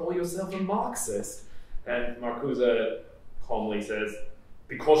 why call yourself a Marxist? And Marcuse calmly says,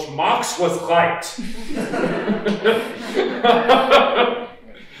 because Marx was right.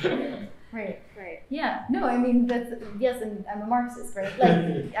 Right. Yeah. No, I mean, yes, and I'm a Marxist, right?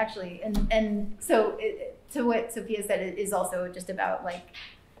 Like, actually, and so to what Sophia said, it is also just about like,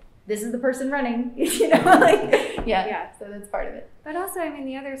 this is the person running, like, yeah. So that's part of it. But also, I mean,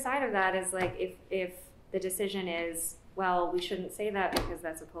 the other side of that is like, if the decision is, well, we shouldn't say that because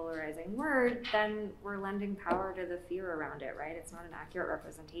that's a polarizing word, then we're lending power to the fear around it, right? It's not an accurate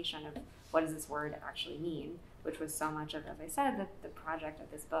representation of what does this word actually mean, which was so much of, as I said, the project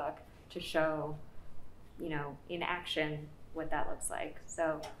of this book, to show, in action what that looks like.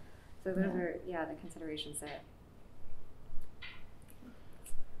 So those are, the considerations there.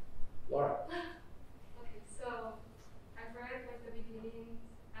 Laura. Okay, so I've read like the beginning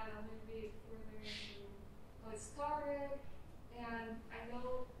and a little bit further into how it started, and I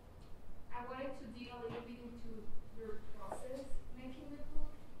know I wanted to dig a little bit into your process making the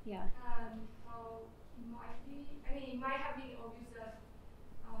book. Yeah. And how it might be, it might have been obvious that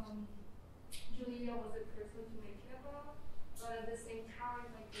Julia was the person to make it about, but at the same time,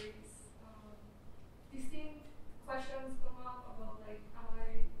 like there is distinct questions come up about like, am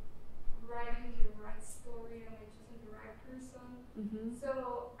I writing the right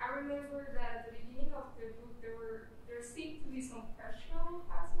So I remember that at the beginning of the book, there seemed to be some personal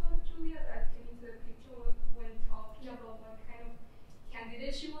aspect of Julia that came into the picture when talking about what kind of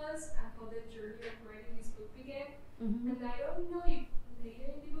candidate she was and how the journey of writing this book began. And I don't know if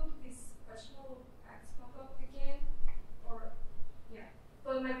later in the book this questionable acts pop up again, or yeah.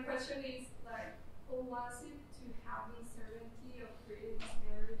 But my question is like, how was it to have the uncertainty of creating this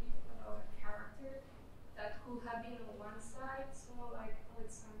narrative about a character that could have been on one side, someone like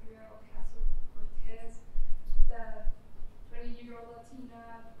Alexandria Ocasio-Cortez, the 20-year-old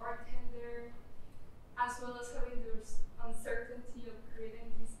Latina bartender, as well as having this uncertainty of creating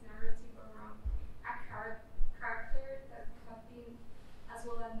this narrative around a character that have been, as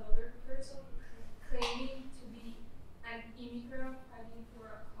well another person claiming to be an immigrant fighting for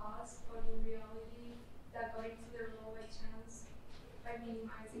a cause, but in reality that got into their role by chance by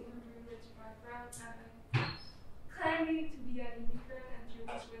minimizing her privileged background and claiming to be an immigrant and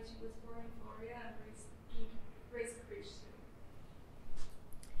Jewish when she was born in Florida and raised Christian.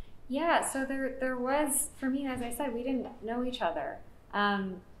 Yeah, so there was, for me, as I said, we didn't know each other.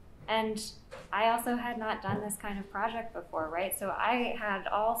 And I also had not done this kind of project before, right? So I had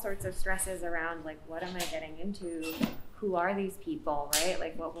all sorts of stresses around, like, what am I getting into? Who are these people, right?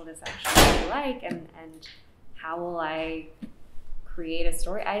 Like, what will this actually be like? And how will I create a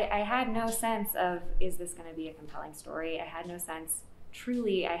story? I had no sense of, is this going to be a compelling story? I had no sense,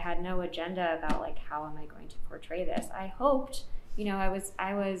 truly, I had no agenda about, like, how am I going to portray this? I hoped, you know, I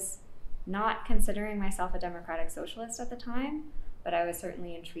was not considering myself a democratic socialist at the time, but I was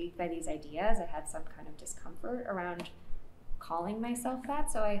certainly intrigued by these ideas. I had some kind of discomfort around calling myself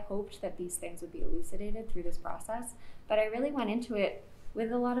that, so I hoped that these things would be elucidated through this process. But I really went into it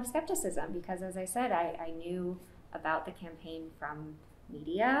with a lot of skepticism because, as I said, I knew about the campaign from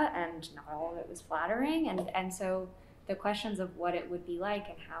media and not all of it was flattering. And so the questions of what it would be like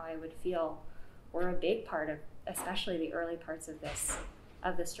and how I would feel were a big part of, especially the early parts of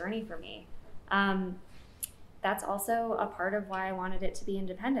this journey for me. That's also a part of why I wanted it to be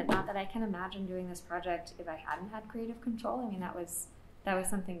independent. Not that I can imagine doing this project if I hadn't had creative control. I mean, that was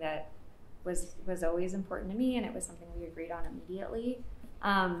something that was always important to me, and it was something we agreed on immediately.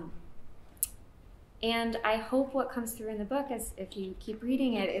 And I hope what comes through in the book, is, if you keep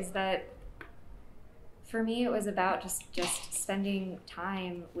reading it, is that for me it was about just spending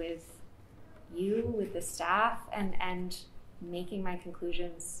time with you, with the staff, and making my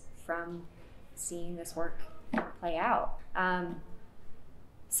conclusions from seeing this work play out.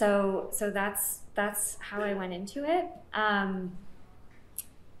 So that's how I went into it. And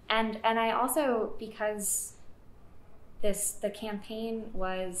I also, because the campaign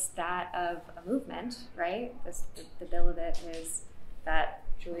was that of a movement, right? The bill of it is that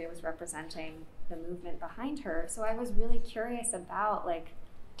Julia was representing the movement behind her. So I was really curious about, like,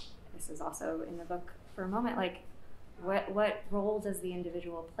 this is also in the book for a moment, like, what role does the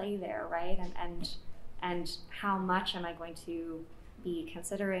individual play there, right? And how much am I going to be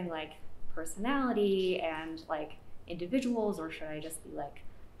considering, like, personality and, like, individuals, or should I just be, like,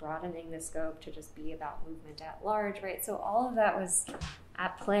 broadening the scope to just be about movement at large, right? So all of that was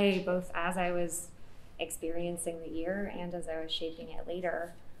at play, both as I was experiencing the year and as I was shaping it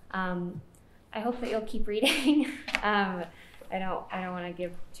later. I hope that you'll keep reading. I don't want to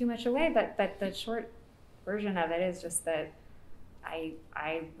give too much away, but the short version of it is just that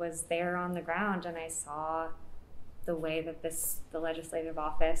I was there on the ground and I saw the way that the legislative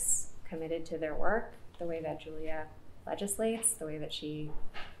office committed to their work, the way that Julia legislates, the way that she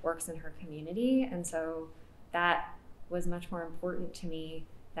works in her community. And so that was much more important to me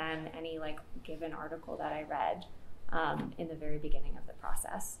than any, like, given article that I read in the very beginning of the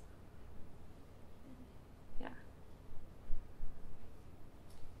process. Yeah.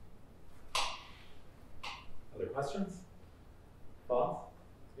 Other questions? Thoughts?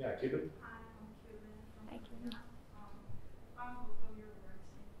 Yeah, Cuban. Hi, Cuban. Found both of your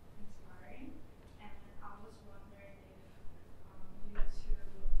works inspiring, and I was wondering if you two,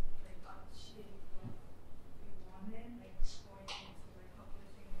 like, achieved what you wanted, like going into, like,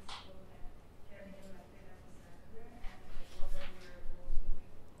 publishing this book and getting elected as a senator, and, like, what are your goals moving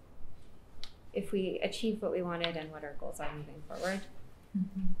forward? If we achieved what we wanted and what our goals are moving forward.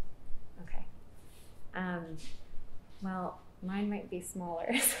 Okay. Well, mine might be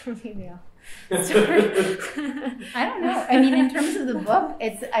smaller, so maybe I'll start. I don't know. I mean, in terms of the book,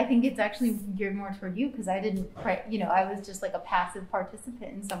 I think it's actually geared more toward you, because I didn't write, I was just like a passive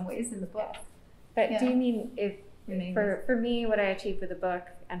participant in some ways in the book. But Yeah. do you mean for me, what I achieved with the book,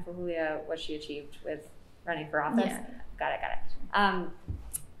 and for Julia, what she achieved with running for office? Yeah. Got it.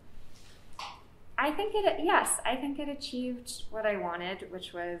 I think it achieved what I wanted,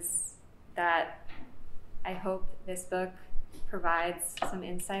 which was that I hope this book provides some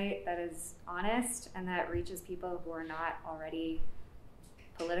insight that is honest and that reaches people who are not already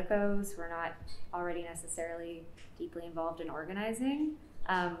politicos, who are not already necessarily deeply involved in organizing,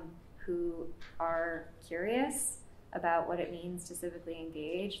 who are curious about what it means to civically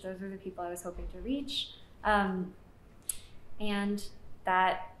engage. Those are the people I was hoping to reach. And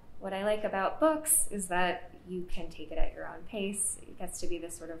that what I like about books is that you can take it at your own pace. It gets to be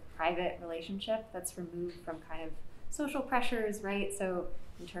this sort of private relationship that's removed from kind of social pressures, right? So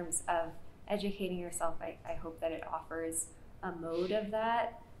in terms of educating yourself, I hope that it offers a mode of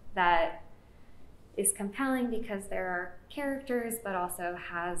that is compelling because there are characters, but also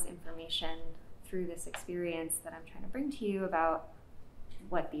has information through this experience that I'm trying to bring to you about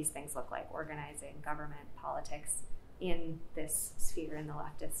what these things look like, organizing, government, politics in this sphere, in the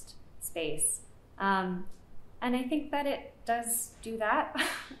leftist space. And I think that it does do that.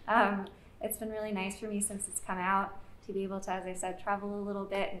 It's been really nice for me since it's come out to be able to, as I said, travel a little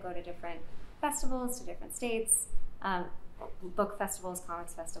bit and go to different festivals, to different states, book festivals,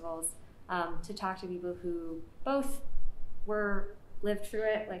 comics festivals, to talk to people who both lived through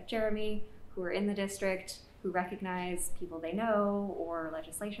it, like Jeremy, who are in the district, who recognize people they know or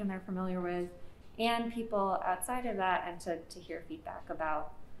legislation they're familiar with, and people outside of that, and to hear feedback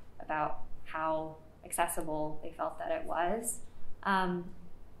about how accessible they felt that it was.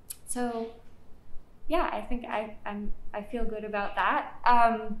 So yeah, I think I feel good about that.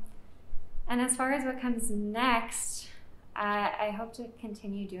 And as far as what comes next, I hope to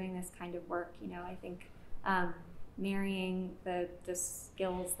continue doing this kind of work. I think marrying the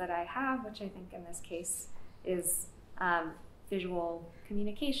skills that I have, which I think in this case is visual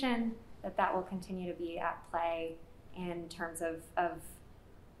communication, that will continue to be at play in terms of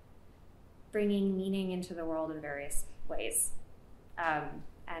bringing meaning into the world in various ways, and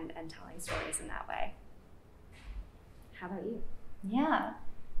telling stories in that way. How about you? Yeah.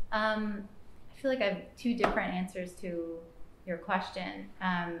 I feel like I have two different answers to your question.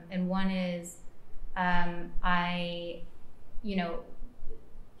 And one is, I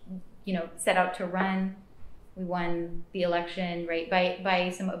set out to run. We won the election, right?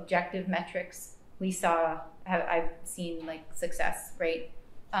 By some objective metrics, I've seen like success, right?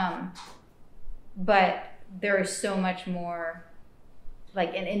 But there is so much more,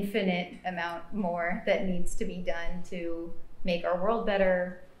 like an infinite amount more that needs to be done to make our world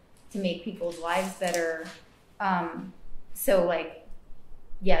better, to make people's lives better. So like,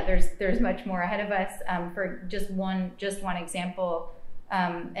 yeah, there's much more ahead of us. For just one example,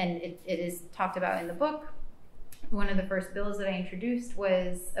 and it is talked about in the book. One of the first bills that I introduced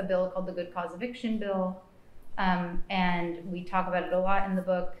was a bill called the Good Cause Eviction Bill, and we talk about it a lot in the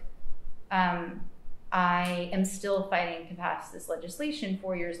book. I am still fighting to pass this legislation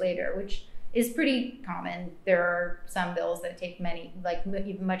 4 years later, which is pretty common. There are some bills that take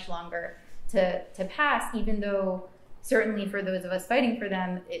even much longer to pass, even though certainly for those of us fighting for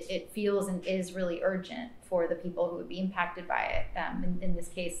them, it feels and is really urgent for the people who would be impacted by it. In this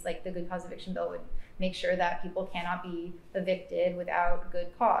case, like the Good Cause Eviction Bill would make sure that people cannot be evicted without good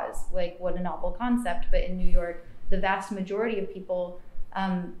cause. Like, what a novel concept. But in New York, the vast majority of people,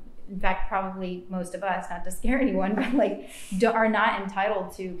 in fact, probably most of us, not to scare anyone, but like are not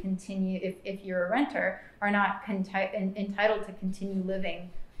entitled to continue, if you're a renter, are not entitled to continue living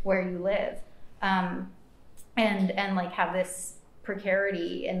where you live. And like have this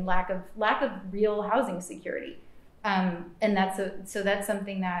precarity and lack of real housing security. And that's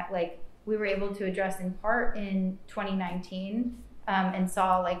something that like we were able to address in part in 2019, and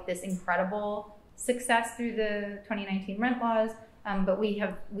saw like this incredible success through the 2019 rent laws. But we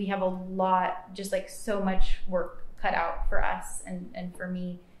have a lot, just like so much work cut out for us and for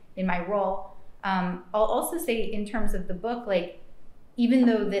me in my role. I'll also say in terms of the book, like, even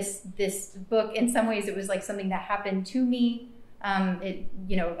though this book, in some ways, it was like something that happened to me.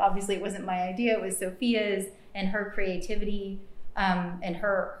 Obviously it wasn't my idea. It was Sofia's and her creativity, and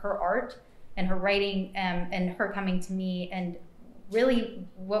her art and her writing, and her coming to me. And really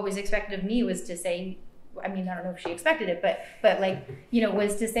what was expected of me was to say, I mean, I don't know if she expected it, but like,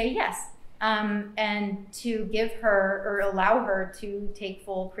 was to say yes. And to give her, or allow her to take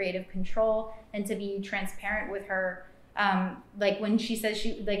full creative control and to be transparent with her. Like when she says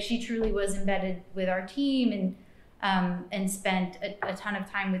she truly was embedded with our team and spent a ton of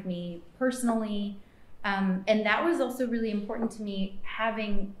time with me personally. And that was also really important to me,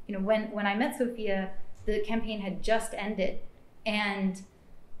 having, when I met Sofia, the campaign had just ended. And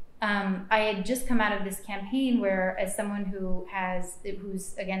I had just come out of this campaign where, as someone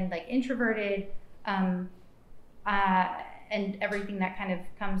who's again, like introverted, and everything that kind of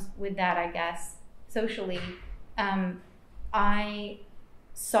comes with that, I guess, socially. I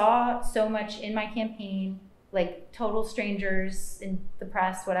saw so much in my campaign, like total strangers in the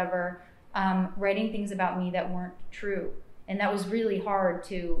press, whatever, writing things about me that weren't true. And that was really hard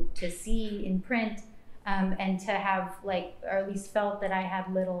to see in print, and to have, like, or at least felt that I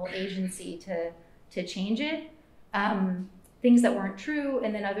had little agency to change it. Things that weren't true,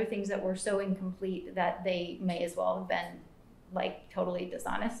 and then other things that were so incomplete that they may as well have been, like, totally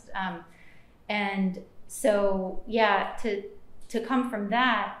dishonest. And so, yeah, to come from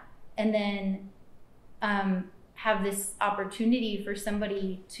that and then have this opportunity for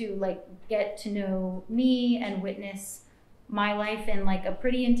somebody to, like, get to know me and witness my life in, like, a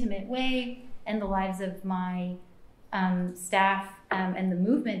pretty intimate way, and the lives of my staff and the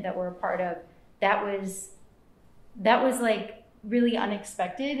movement that we're a part of, that was like really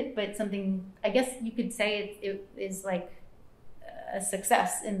unexpected, but something, I guess you could say it is like a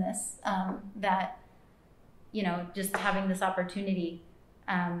success in this, that, you know, just having this opportunity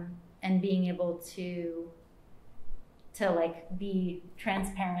and being able to like be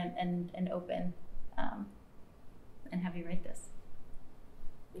transparent and open, and have you write this.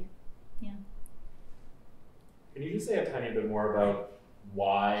 Yeah. Can you just say a tiny bit more about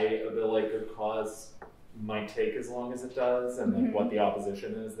why a bill like Good Cause might take as long as it does, and like what the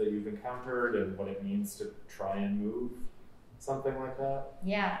opposition is that you've encountered, and what it means to try and move something like that?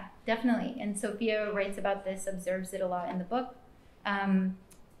 Yeah, definitely. And Sofia writes about this, observes it a lot in the book.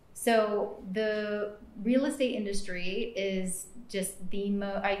 So the real estate industry is just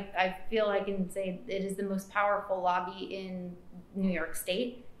I feel I can say it is the most powerful lobby in New York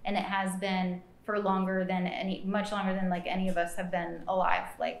State, and it has been for much longer than like any of us have been alive,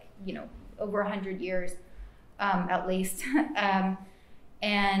 like, you know, over 100 years, at least.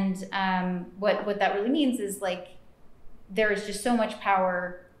 What that really means is, like, there is just so much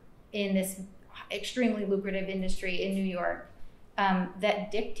power in this extremely lucrative industry in New York,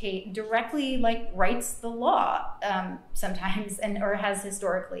 that directly, like, writes the law, sometimes, or has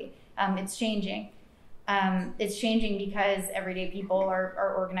historically. It's changing. It's changing because everyday people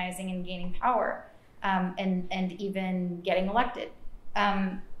are organizing and gaining power, and even getting elected,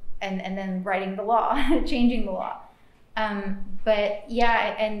 and then writing the law, changing the law. But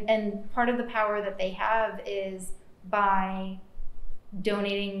yeah, and part of the power that they have is by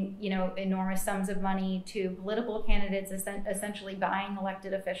donating, you know, enormous sums of money to political candidates, essentially buying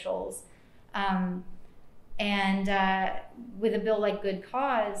elected officials. And with a bill like Good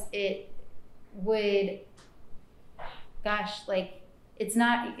Cause, it would, it's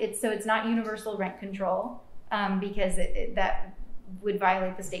not universal rent control, because that would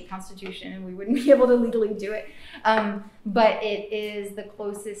violate the state constitution and we wouldn't be able to legally do it. But it is the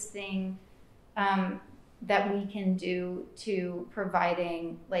closest thing that we can do to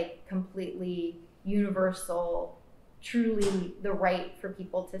providing, like, completely universal, truly the right for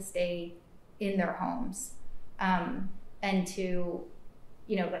people to stay in their homes, and to,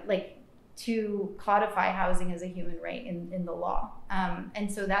 you know, like, to codify housing as a human right in the law.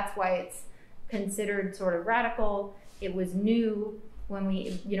 And so that's why it's considered sort of radical. It was new when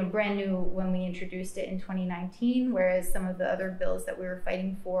brand new when we introduced it in 2019, whereas some of the other bills that we were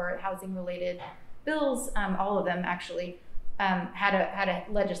fighting for, housing related bills, all of them actually, had a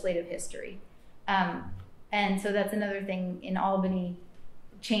legislative history. And so that's another thing in Albany.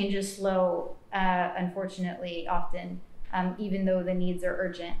 Change is slow, unfortunately, often, even though the needs are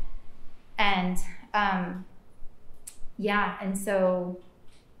urgent. And and so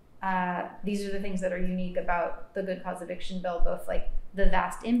these are the things that are unique about the Good Cause eviction bill, both like the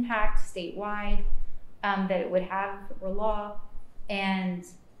vast impact statewide that it would have if it were law, and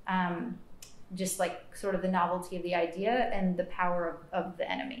just like sort of the novelty of the idea and the power of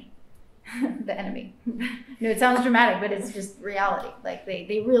the enemy. The enemy. No, it sounds dramatic, but it's just reality. Like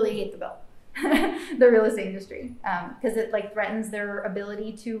they really hate the bill, the real estate industry, because it, like, threatens their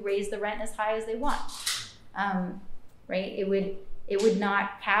ability to raise the rent as high as they want. Right? It would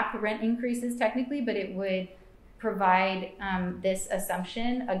not cap rent increases technically, but it would provide this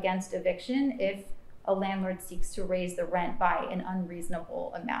assumption against eviction if a landlord seeks to raise the rent by an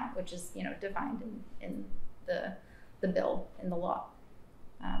unreasonable amount, which is, you know, defined in the bill, in the law.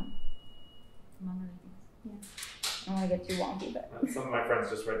 Among other things. Yeah. I don't want to get too wonky, but some of my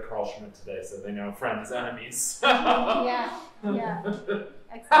friends just read Carl Schmitt today, so they know friends, enemies. Yeah.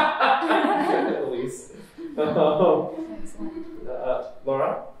 Excellent. At least. Excellent.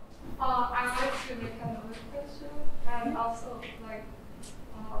 Laura? I wanted to make another question, and also, like,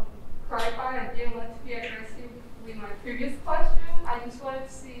 clarify. I didn't want to be aggressive with my previous question. I just wanted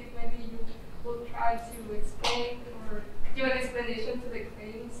to see if maybe you will try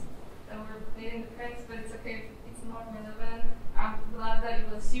names that were made in the print, but it's okay if it's not relevant. I'm glad that it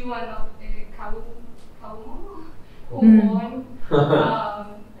was you and Kaumo who won. I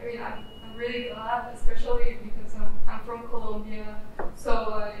mean, I'm really glad, especially because I'm from Colombia, so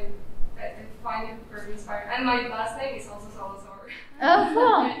I find it very inspiring. And my last name is also Salazar. Oh,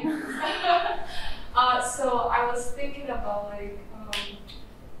 cool. So I was thinking about like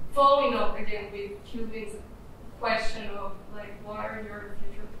following up again with Cuban's question of like what are your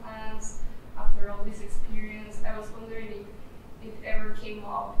future plans after all this experience. I was wondering if it ever came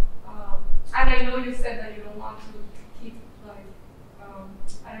up. And I know you said that you don't want to keep like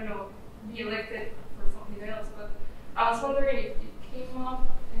I don't know, be elected for something else, but I was wondering if it came up,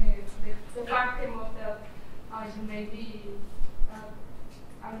 the fact came up that you may be,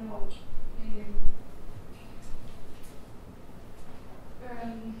 I don't know,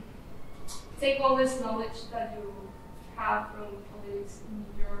 take all this knowledge that you have from colleagues in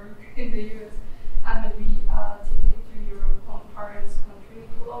New York, in the US, and maybe take it to your parents' country,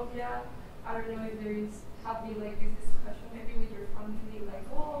 Colombia. I don't know if there is, have been like this discussion maybe with your family, like,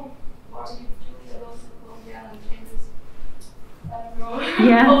 oh, why are you Julia loves Colombia and changes, I don't know,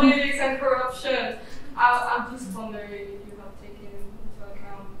 politics and corruption. I'm just wondering if you have taken into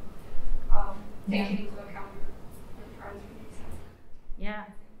account, your parents' reasons.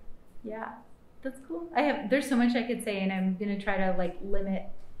 Yeah, that's cool. There's so much I could say, and I'm gonna try to like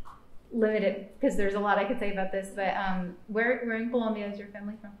limit it because there's a lot I could say about this. But where in Colombia is your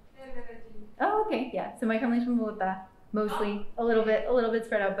family from? Oh, okay, yeah. So my family's from Bogotá, mostly. A little bit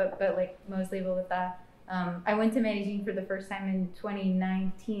spread out, but like mostly Bogotá. I went to Medellin for the first time in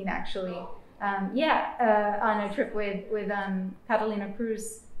 2019, actually. On a trip with Catalina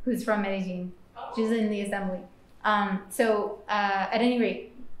Cruz, who's from Medellin. She's in the assembly. At any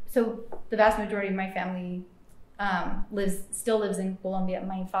rate, so the vast majority of my family still lives in Colombia.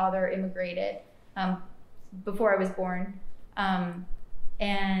 My father immigrated before I was born.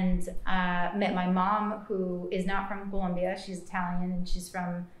 And met my mom, who is not from Colombia. She's Italian, and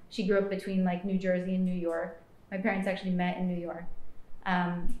she grew up between like New Jersey and New York. My parents actually met in New York.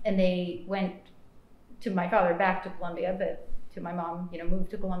 And they went to my father back to Colombia, but to my mom,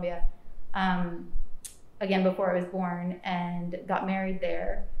 moved to Colombia again before I was born and got married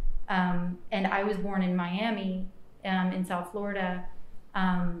there. And I was born in Miami, in South Florida.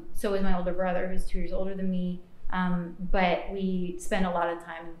 So was my older brother, who's 2 years older than me. But we spent a lot of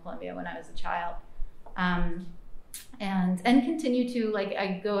time in Colombia when I was a child, and continue to, like,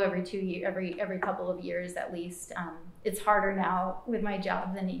 I go every couple of years at least. It's harder now with my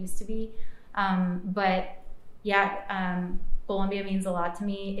job than it used to be, but yeah, Colombia means a lot to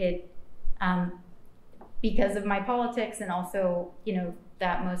me. It because of my politics, and also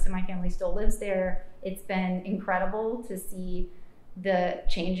that most of my family still lives there. It's been incredible to see the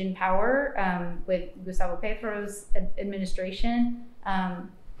change in power with Gustavo Petro's administration.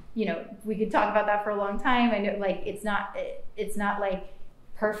 We could talk about that for a long time. I know, like, it's not like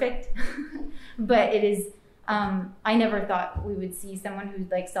perfect, but it is. I never thought we would see someone who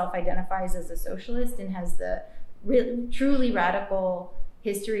like self-identifies as a socialist and has the truly radical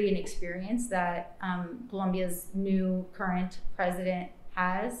history and experience that Colombia's new current president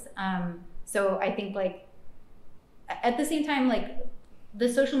has. So I think, like, at the same time, like, the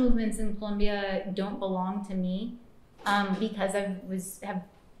social movements in Colombia don't belong to me because I have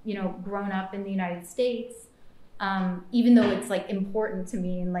grown up in the United States, even though it's like important to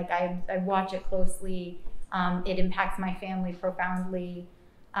me, and like I watch it closely. It impacts my family profoundly.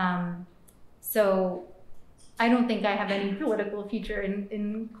 So I don't think I have any political future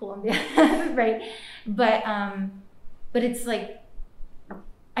in Colombia, right? But it's like,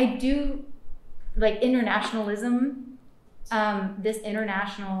 I do like internationalism. This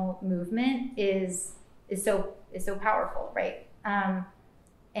international movement is so powerful, right?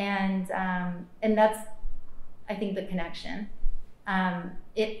 And that's, I think, the connection. I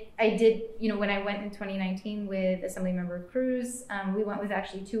did, when I went in 2019 with Assemblymember Cruz, we went with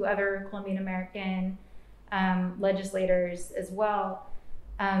actually 2 other Colombian American legislators as well.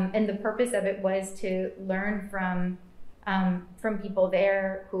 And the purpose of it was to learn from people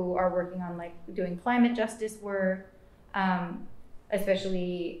there who are working on, like, doing climate justice work,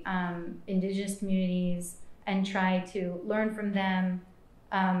 especially indigenous communities, and try to learn from them.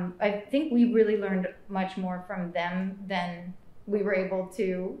 I think we really learned much more from them than we were able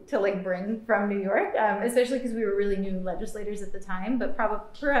to like bring from New York, especially because we were really new legislators at the time, but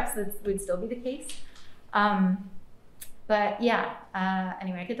perhaps that would still be the case. But yeah,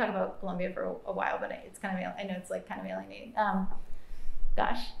 anyway, I could talk about Colombia for a while, but it's kind of, I know it's like kind of alienating.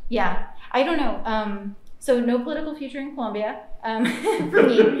 Gosh, yeah, I don't know. So no political future in Colombia for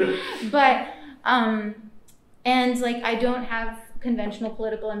me, but and like I don't have conventional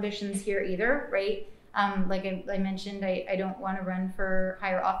political ambitions here either, right? Like I mentioned, I don't want to run for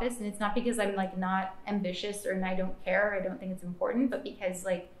higher office, and it's not because I'm like not ambitious or and I don't care, I don't think it's important, but because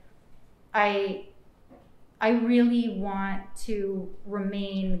like I really want to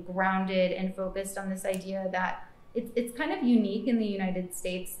remain grounded and focused on this idea that it's kind of unique in the United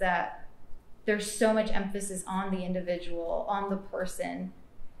States that there's so much emphasis on the individual, on the person,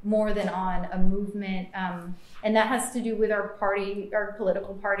 more than on a movement. And that has to do with our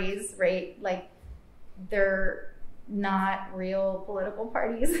political parties, right? Like they're not real political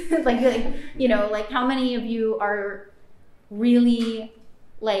parties. like, you know, like how many of you are really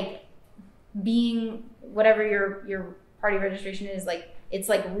like being whatever your party registration is, like it's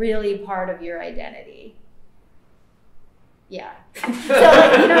like really part of your identity. Yeah. So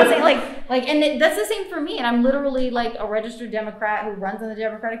like, you know what I'm saying? Like, and that's the same for me. And I'm literally like a registered Democrat who runs on the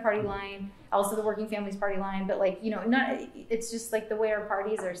Democratic Party line, also the Working Families Party line. But like, you know, it's just like the way our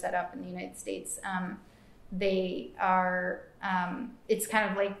parties are set up in the United States. They are, it's kind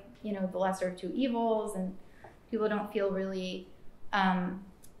of like, you know, the lesser of two evils, and people don't feel really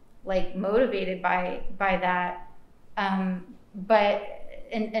like motivated by that. But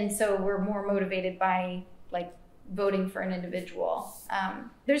so we're more motivated by like voting for an individual.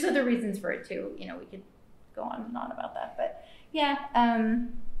 There's other reasons for it too. You know, we could go on and on about that, but yeah.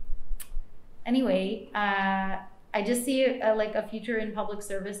 Anyway, I just see like a future in public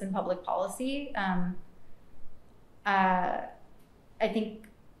service and public policy. I think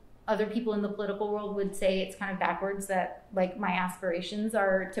other people in the political world would say it's kind of backwards that like my aspirations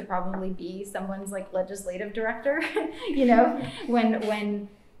are to probably be someone's like legislative director, you know, when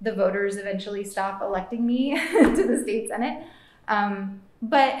the voters eventually stop electing me to the state Senate.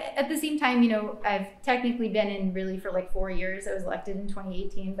 But at the same time, you know, I've technically been in really for like 4 years. I was elected in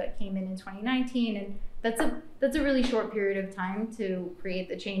 2018, but came in 2019. And that's a really short period of time to create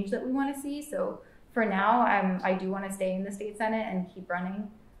the change that we want to see. So for now, I do want to stay in the state Senate and keep running.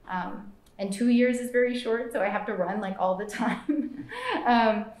 And 2 years is very short, so I have to run like all the time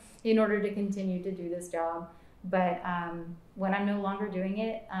in order to continue to do this job. But when I'm no longer doing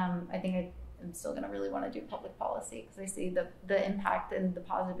it, I think I'm still going to really want to do public policy because I see the impact and the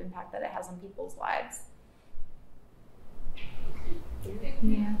positive impact that it has on people's lives.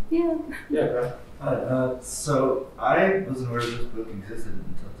 Yeah. Yeah. Hi. So I wasn't aware this book existed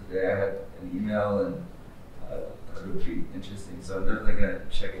until today. I had an email and thought it would be interesting, so I'm definitely going to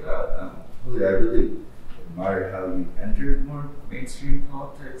check it out. Julia, I really admire how you entered more mainstream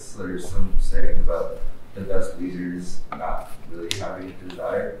politics. There's some saying about the best leaders not really having a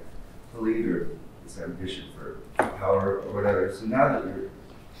desire to lead or this ambition for power or whatever. So now that you're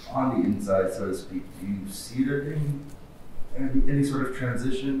on the inside, so to speak, do you see there being any sort of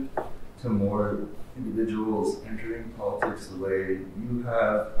transition to more individuals entering politics the way you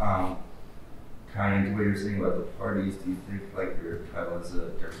have? Kind of what you're saying about the parties, do you think like your title as a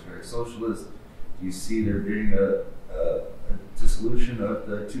Democratic Socialist, do you see there being a dissolution of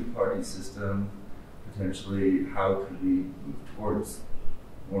the two-party system? Potentially, how could we move towards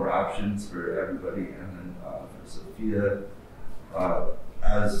more options for everybody? And then for Sofia,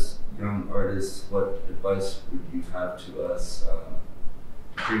 as young artists, what advice would you have to us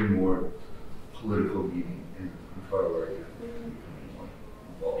to bring more political meaning in forward and becoming more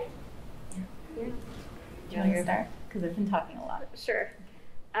involved? Yeah. Do you want to start? Because I've been talking a lot. Sure.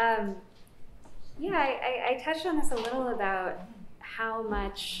 Yeah, I touched on this a little about how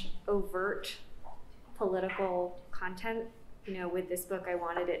much overt political content, you know, with this book, I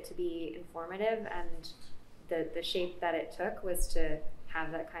wanted it to be informative, and the shape that it took was to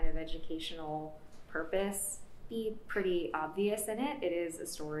have that kind of educational purpose be pretty obvious in it. It is a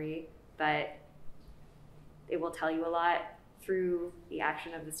story, but it will tell you a lot through the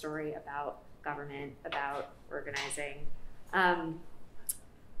action of the story about government, about organizing.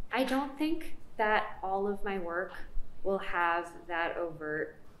 I don't think that all of my work will have that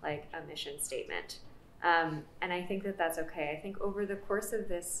overt, like a mission statement. And I think that that's okay. I think over the course of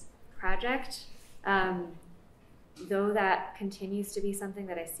this project, though that continues to be something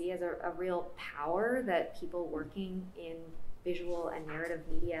that I see as a real power that people working in visual and narrative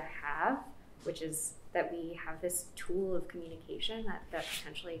media have, which is that we have this tool of communication that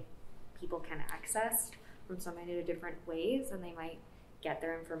potentially people can access from so many different ways, and they might get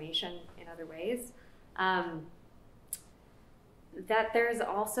their information in other ways. That there's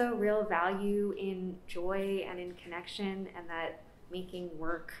also real value in joy and in connection, and that making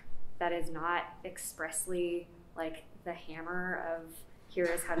work that is not expressly like the hammer of here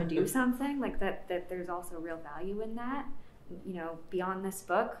is how to do something, like that there's also real value in that. You know, beyond this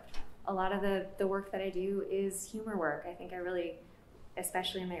book, a lot of the work that I do is humor work. I think I really,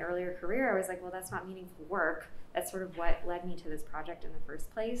 especially in my earlier career, I was like, well, that's not meaningful work. That's sort of what led me to this project in the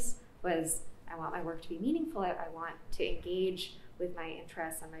first place, was I want my work to be meaningful. I want to engage with my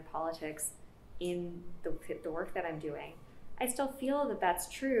interests and my politics in the work that I'm doing. I still feel that that's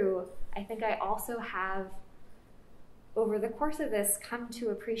true. I think I also have, over the course of this, come to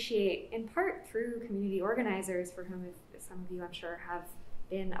appreciate, in part through community organizers, for whom some of you I'm sure have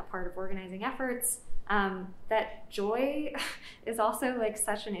been a part of organizing efforts, that joy is also like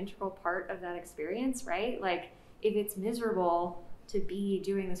such an integral part of that experience, right? Like if it's miserable to be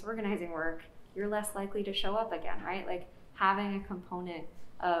doing this organizing work, you're less likely to show up again, right? Like having a component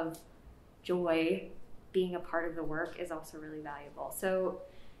of joy being a part of the work is also really valuable. So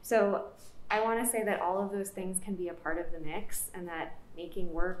I want to say that all of those things can be a part of the mix, and that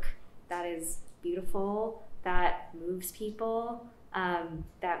making work that is beautiful, that moves people,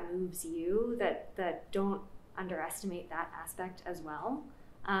 that moves you, that don't underestimate that aspect as well.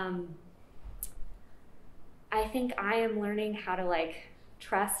 I think I am learning how to like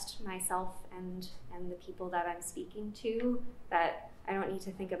trust myself and the people that I'm speaking to, that I don't need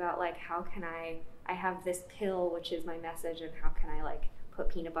to think about like, how can I have this pill, which is my message, and how can I like put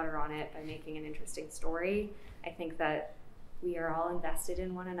peanut butter on it by making an interesting story. I think that we are all invested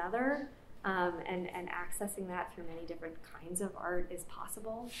in one another, and accessing that through many different kinds of art is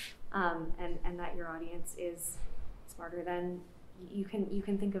possible, and that your audience is smarter than you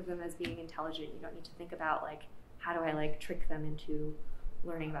can think of them as being intelligent. You don't need to think about like, how do I like trick them into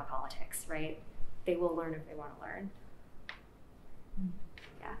learning about politics, right? They will learn if they want to learn.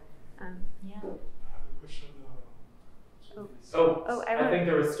 Yeah. Yeah. I have a question. I think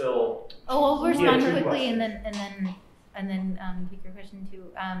there was still. We'll respond quickly questions. and then take your question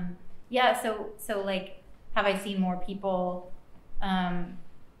too. So like, have I seen more people,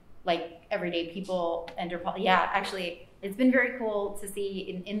 like everyday people enter politics? Yeah, actually, it's been very cool to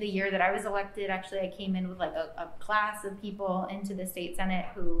see in the year that I was elected. Actually, I came in with like a class of people into the state Senate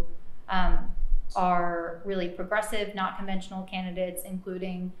who are really progressive, not conventional candidates,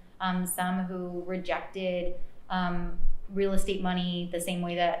 including some who rejected real estate money the same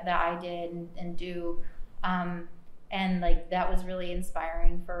way that I did and do. And like, that was really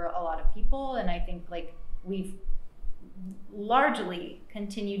inspiring for a lot of people. And I think like we've largely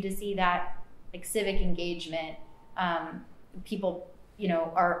continued to see that like civic engagement. People, you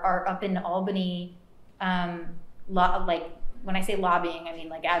know, are up in Albany, like when I say lobbying, I mean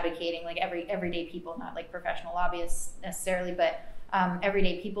like advocating, like everyday people, not like professional lobbyists necessarily, but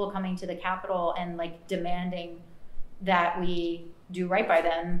everyday people coming to the Capitol and like demanding that we do right by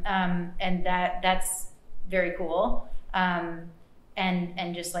them, and that's very cool,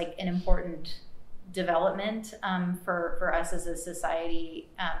 and just like an important development for us as a society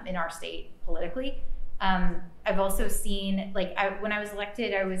in our state politically. I've also seen, like, when I was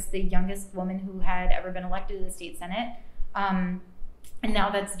elected, I was the youngest woman who had ever been elected to the state Senate. And now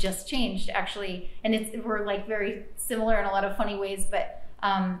that's just changed, actually. And we're like very similar in a lot of funny ways, but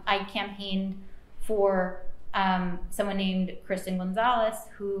I campaigned for someone named Kristen Gonzalez,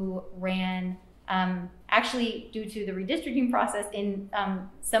 who ran, actually due to the redistricting process in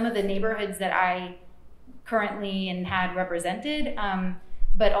some of the neighborhoods that I currently and had represented,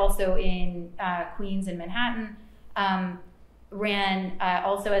 but also in Queens and Manhattan, ran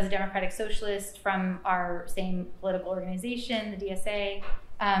also as a Democratic Socialist from our same political organization, the DSA,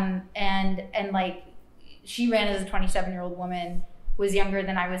 and like, she ran as a 27-year-old woman, was younger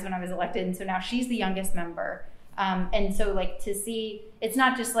than I was when I was elected, and so now she's the youngest member. And so like, to see, it's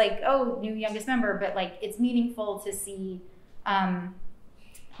not just like, oh, new youngest member, but like, it's meaningful to see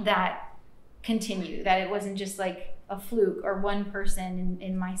that continue, that it wasn't just like a fluke or one person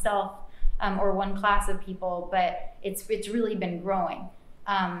in myself, or one class of people, but it's really been growing.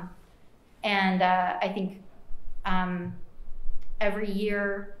 And I think every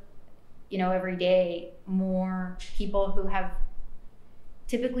year, you know, every day, more people who have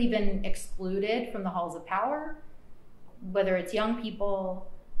typically been excluded from the halls of power, whether it's young people,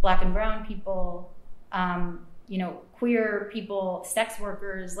 Black and brown people, you know, queer people, sex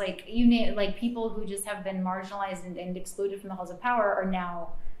workers, like you name, like people who just have been marginalized and excluded from the halls of power are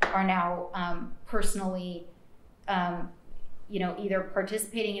now personally, you know, either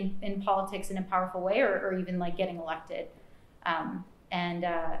participating in politics in a powerful way or even like getting elected.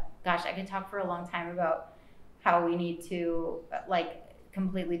 Gosh, I could talk for a long time about how we need to like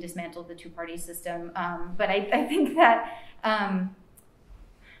completely dismantle the two-party system. But I think that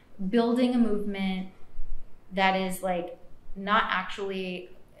building a movement that is like not actually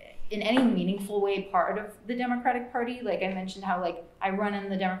in any meaningful way part of the Democratic Party. Like I mentioned how like I run on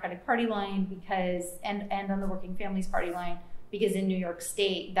the Democratic Party line because, and on the Working Families Party line, because in New York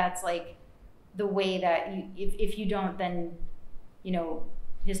State, that's like the way that you, if you don't, then, you know,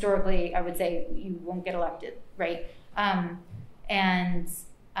 historically, I would say you won't get elected, right?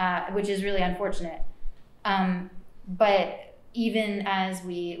 Which is really unfortunate. But even as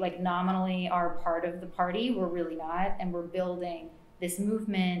we like nominally are part of the party, we're really not, and we're building this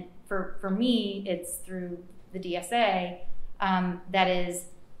movement. For me, it's through the DSA that is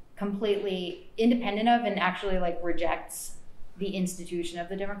completely independent of and actually like rejects the institution of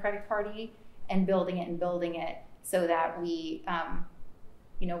the Democratic Party, and building it so that we,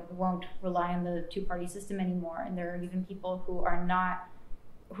 you know, won't rely on the two-party system anymore. And there are even people who are not,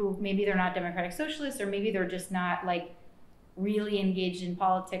 who maybe they're not Democratic Socialists, or maybe they're just not like really engaged in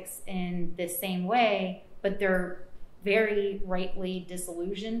politics in this same way, but they're very rightly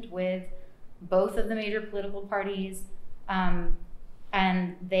disillusioned with both of the major political parties,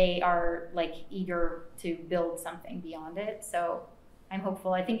 and they are like eager to build something beyond it. So I'm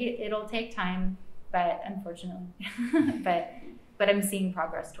hopeful. I think it'll take time, but unfortunately, but I'm seeing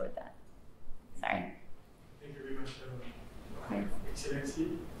progress toward that. Sorry. Thank you very much, Excellency.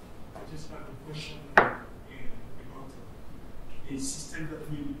 I just have a question about the system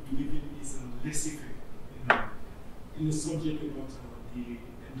that we live in is laissez-faire. In the subject about the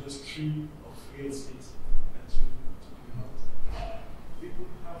industry of real estate that you're talking about, people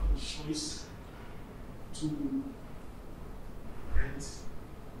have a choice to rent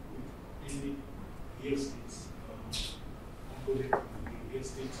with any real estate component of the real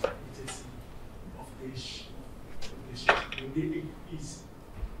estate agency of the when they increase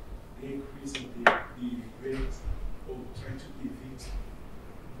the rent or try to evict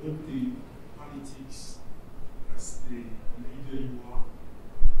what the politics as the leader you are,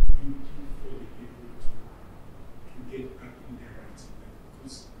 you do for the people to get back in their rights.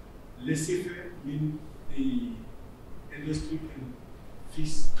 Because laissez-faire means the industry can fix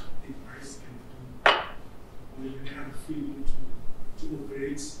the price and do, or you have freedom to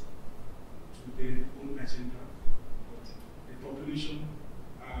operate to their own agenda. But the population,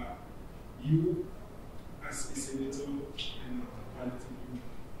 you as a senator and parliament,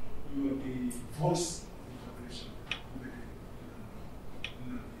 you are the voice of the population,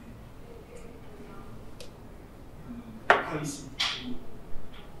 the policy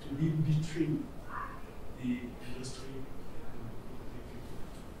to lead between the industry and the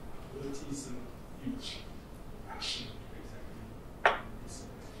people. What is huge action exactly in this?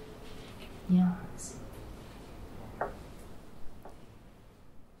 Yeah.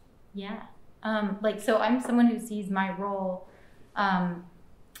 Yeah. So I'm someone who sees my role,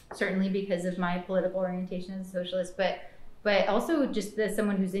 certainly because of my political orientation as a socialist, but also just as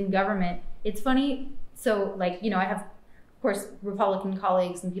someone who's in government. It's funny. So I have, of course, Republican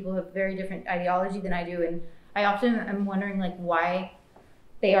colleagues and people who have very different ideology than I do. And I often am wondering why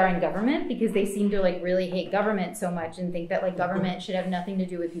they are in government, because they seem to really hate government so much and think that government should have nothing to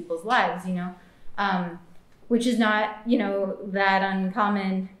do with people's lives, which is not, that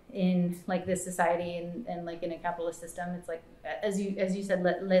uncommon in this society and in a capitalist system. It's as you said,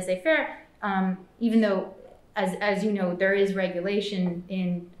 laissez-faire, even though as you know, there is regulation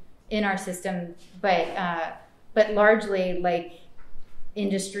in our system, but largely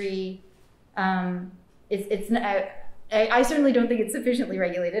industry, it's not, I certainly don't think it's sufficiently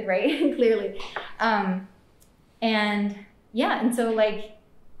regulated, right? Clearly. And so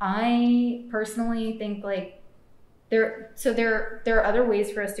I personally think there are other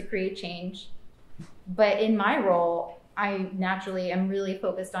ways for us to create change, but in my role, I naturally am really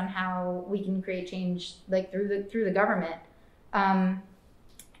focused on how we can create change through the government.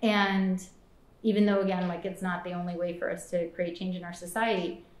 And even though again, it's not the only way for us to create change in our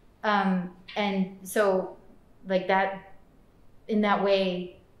society. And so that, in that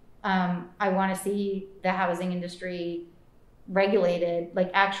way, I want to see the housing industry regulated,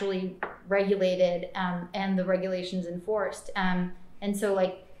 actually regulated, and the regulations enforced. And so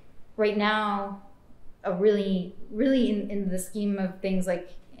right now, really in the scheme of things,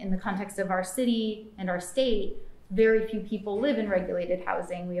 in the context of our city and our state, very few people live in regulated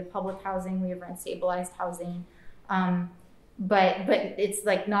housing. We have public housing, we have rent stabilized housing, but it's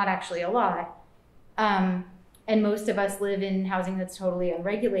not actually a lot. And most of us live in housing that's totally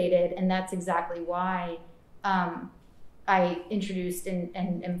unregulated, and that's exactly why I introduced and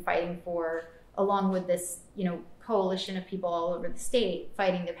am fighting for, along with this, coalition of people all over the state,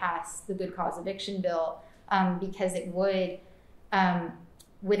 fighting to pass the Good Cause Eviction Bill, because it would,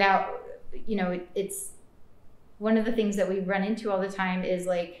 without, it's one of the things that we run into all the time is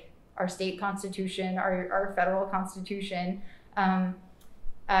like our state constitution, our federal constitution,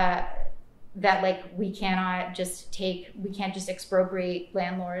 that like we can't just expropriate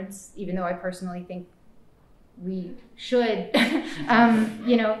landlords, even though I personally think we should,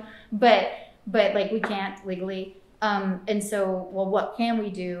 you know, but like we can't legally. And so, well, what can we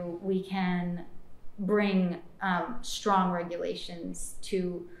do? We can bring strong regulations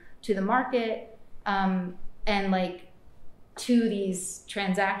to the market, and like to these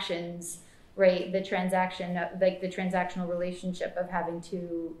transactions, right? The transaction, like the transactional relationship of having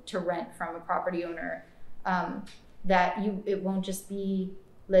to rent from a property owner, that it won't just be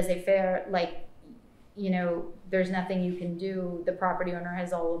laissez-faire, like, you know, there's nothing you can do. The property owner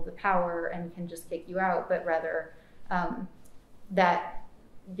has all of the power and can just kick you out, but rather that,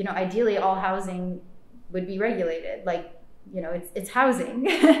 you know, ideally all housing would be regulated. Like, you know, it's housing.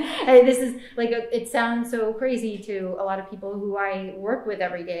 This is like, it sounds so crazy to a lot of people who I work with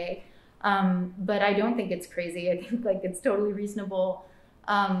every day. But I don't think it's crazy. I think like it's totally reasonable.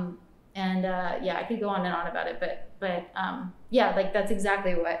 Yeah, I could go on and on about it, but yeah, like that's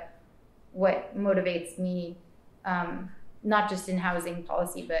exactly what motivates me, not just in housing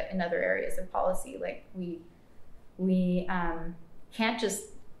policy, but in other areas of policy. Like we can't just,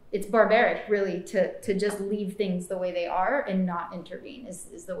 it's barbaric really to just leave things the way they are and not intervene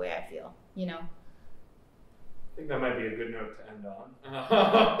is the way I feel, you know? I think that might be a good note to end on.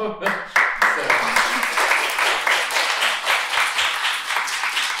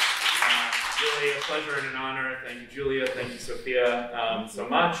 Really a pleasure and an honor. Thank you, Julia. Thank you, Sophia, so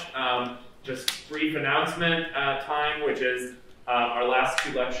much. Just brief announcement time, which is our last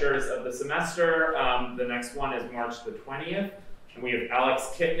 2 lectures of the semester. The next one is March the 20th. And we have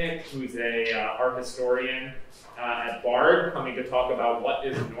Alex Kitnick, who's a art historian at Bard, coming to talk about what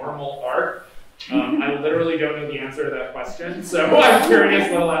is normal art. I literally don't know the answer to that question, so I'm curious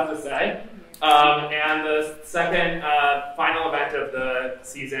what he'll have to say. And the second final event of the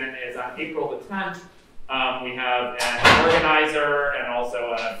season is on April the 10th. We have an organizer and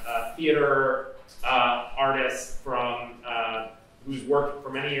also a theater artist from who's worked for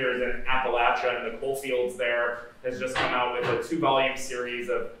many years in Appalachia and the coal fields there, has just come out with a 2-volume series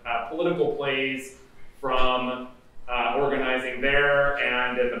of political plays from organizing there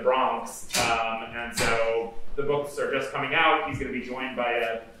and in the Bronx. And so the books are just coming out. He's going to be joined by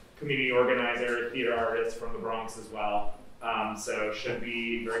a community organizer, theater artist from the Bronx as well. So should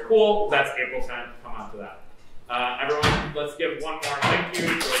be very cool. That's April 10th. Come out to that. Everyone, let's give one more thank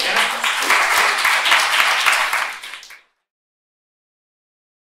you.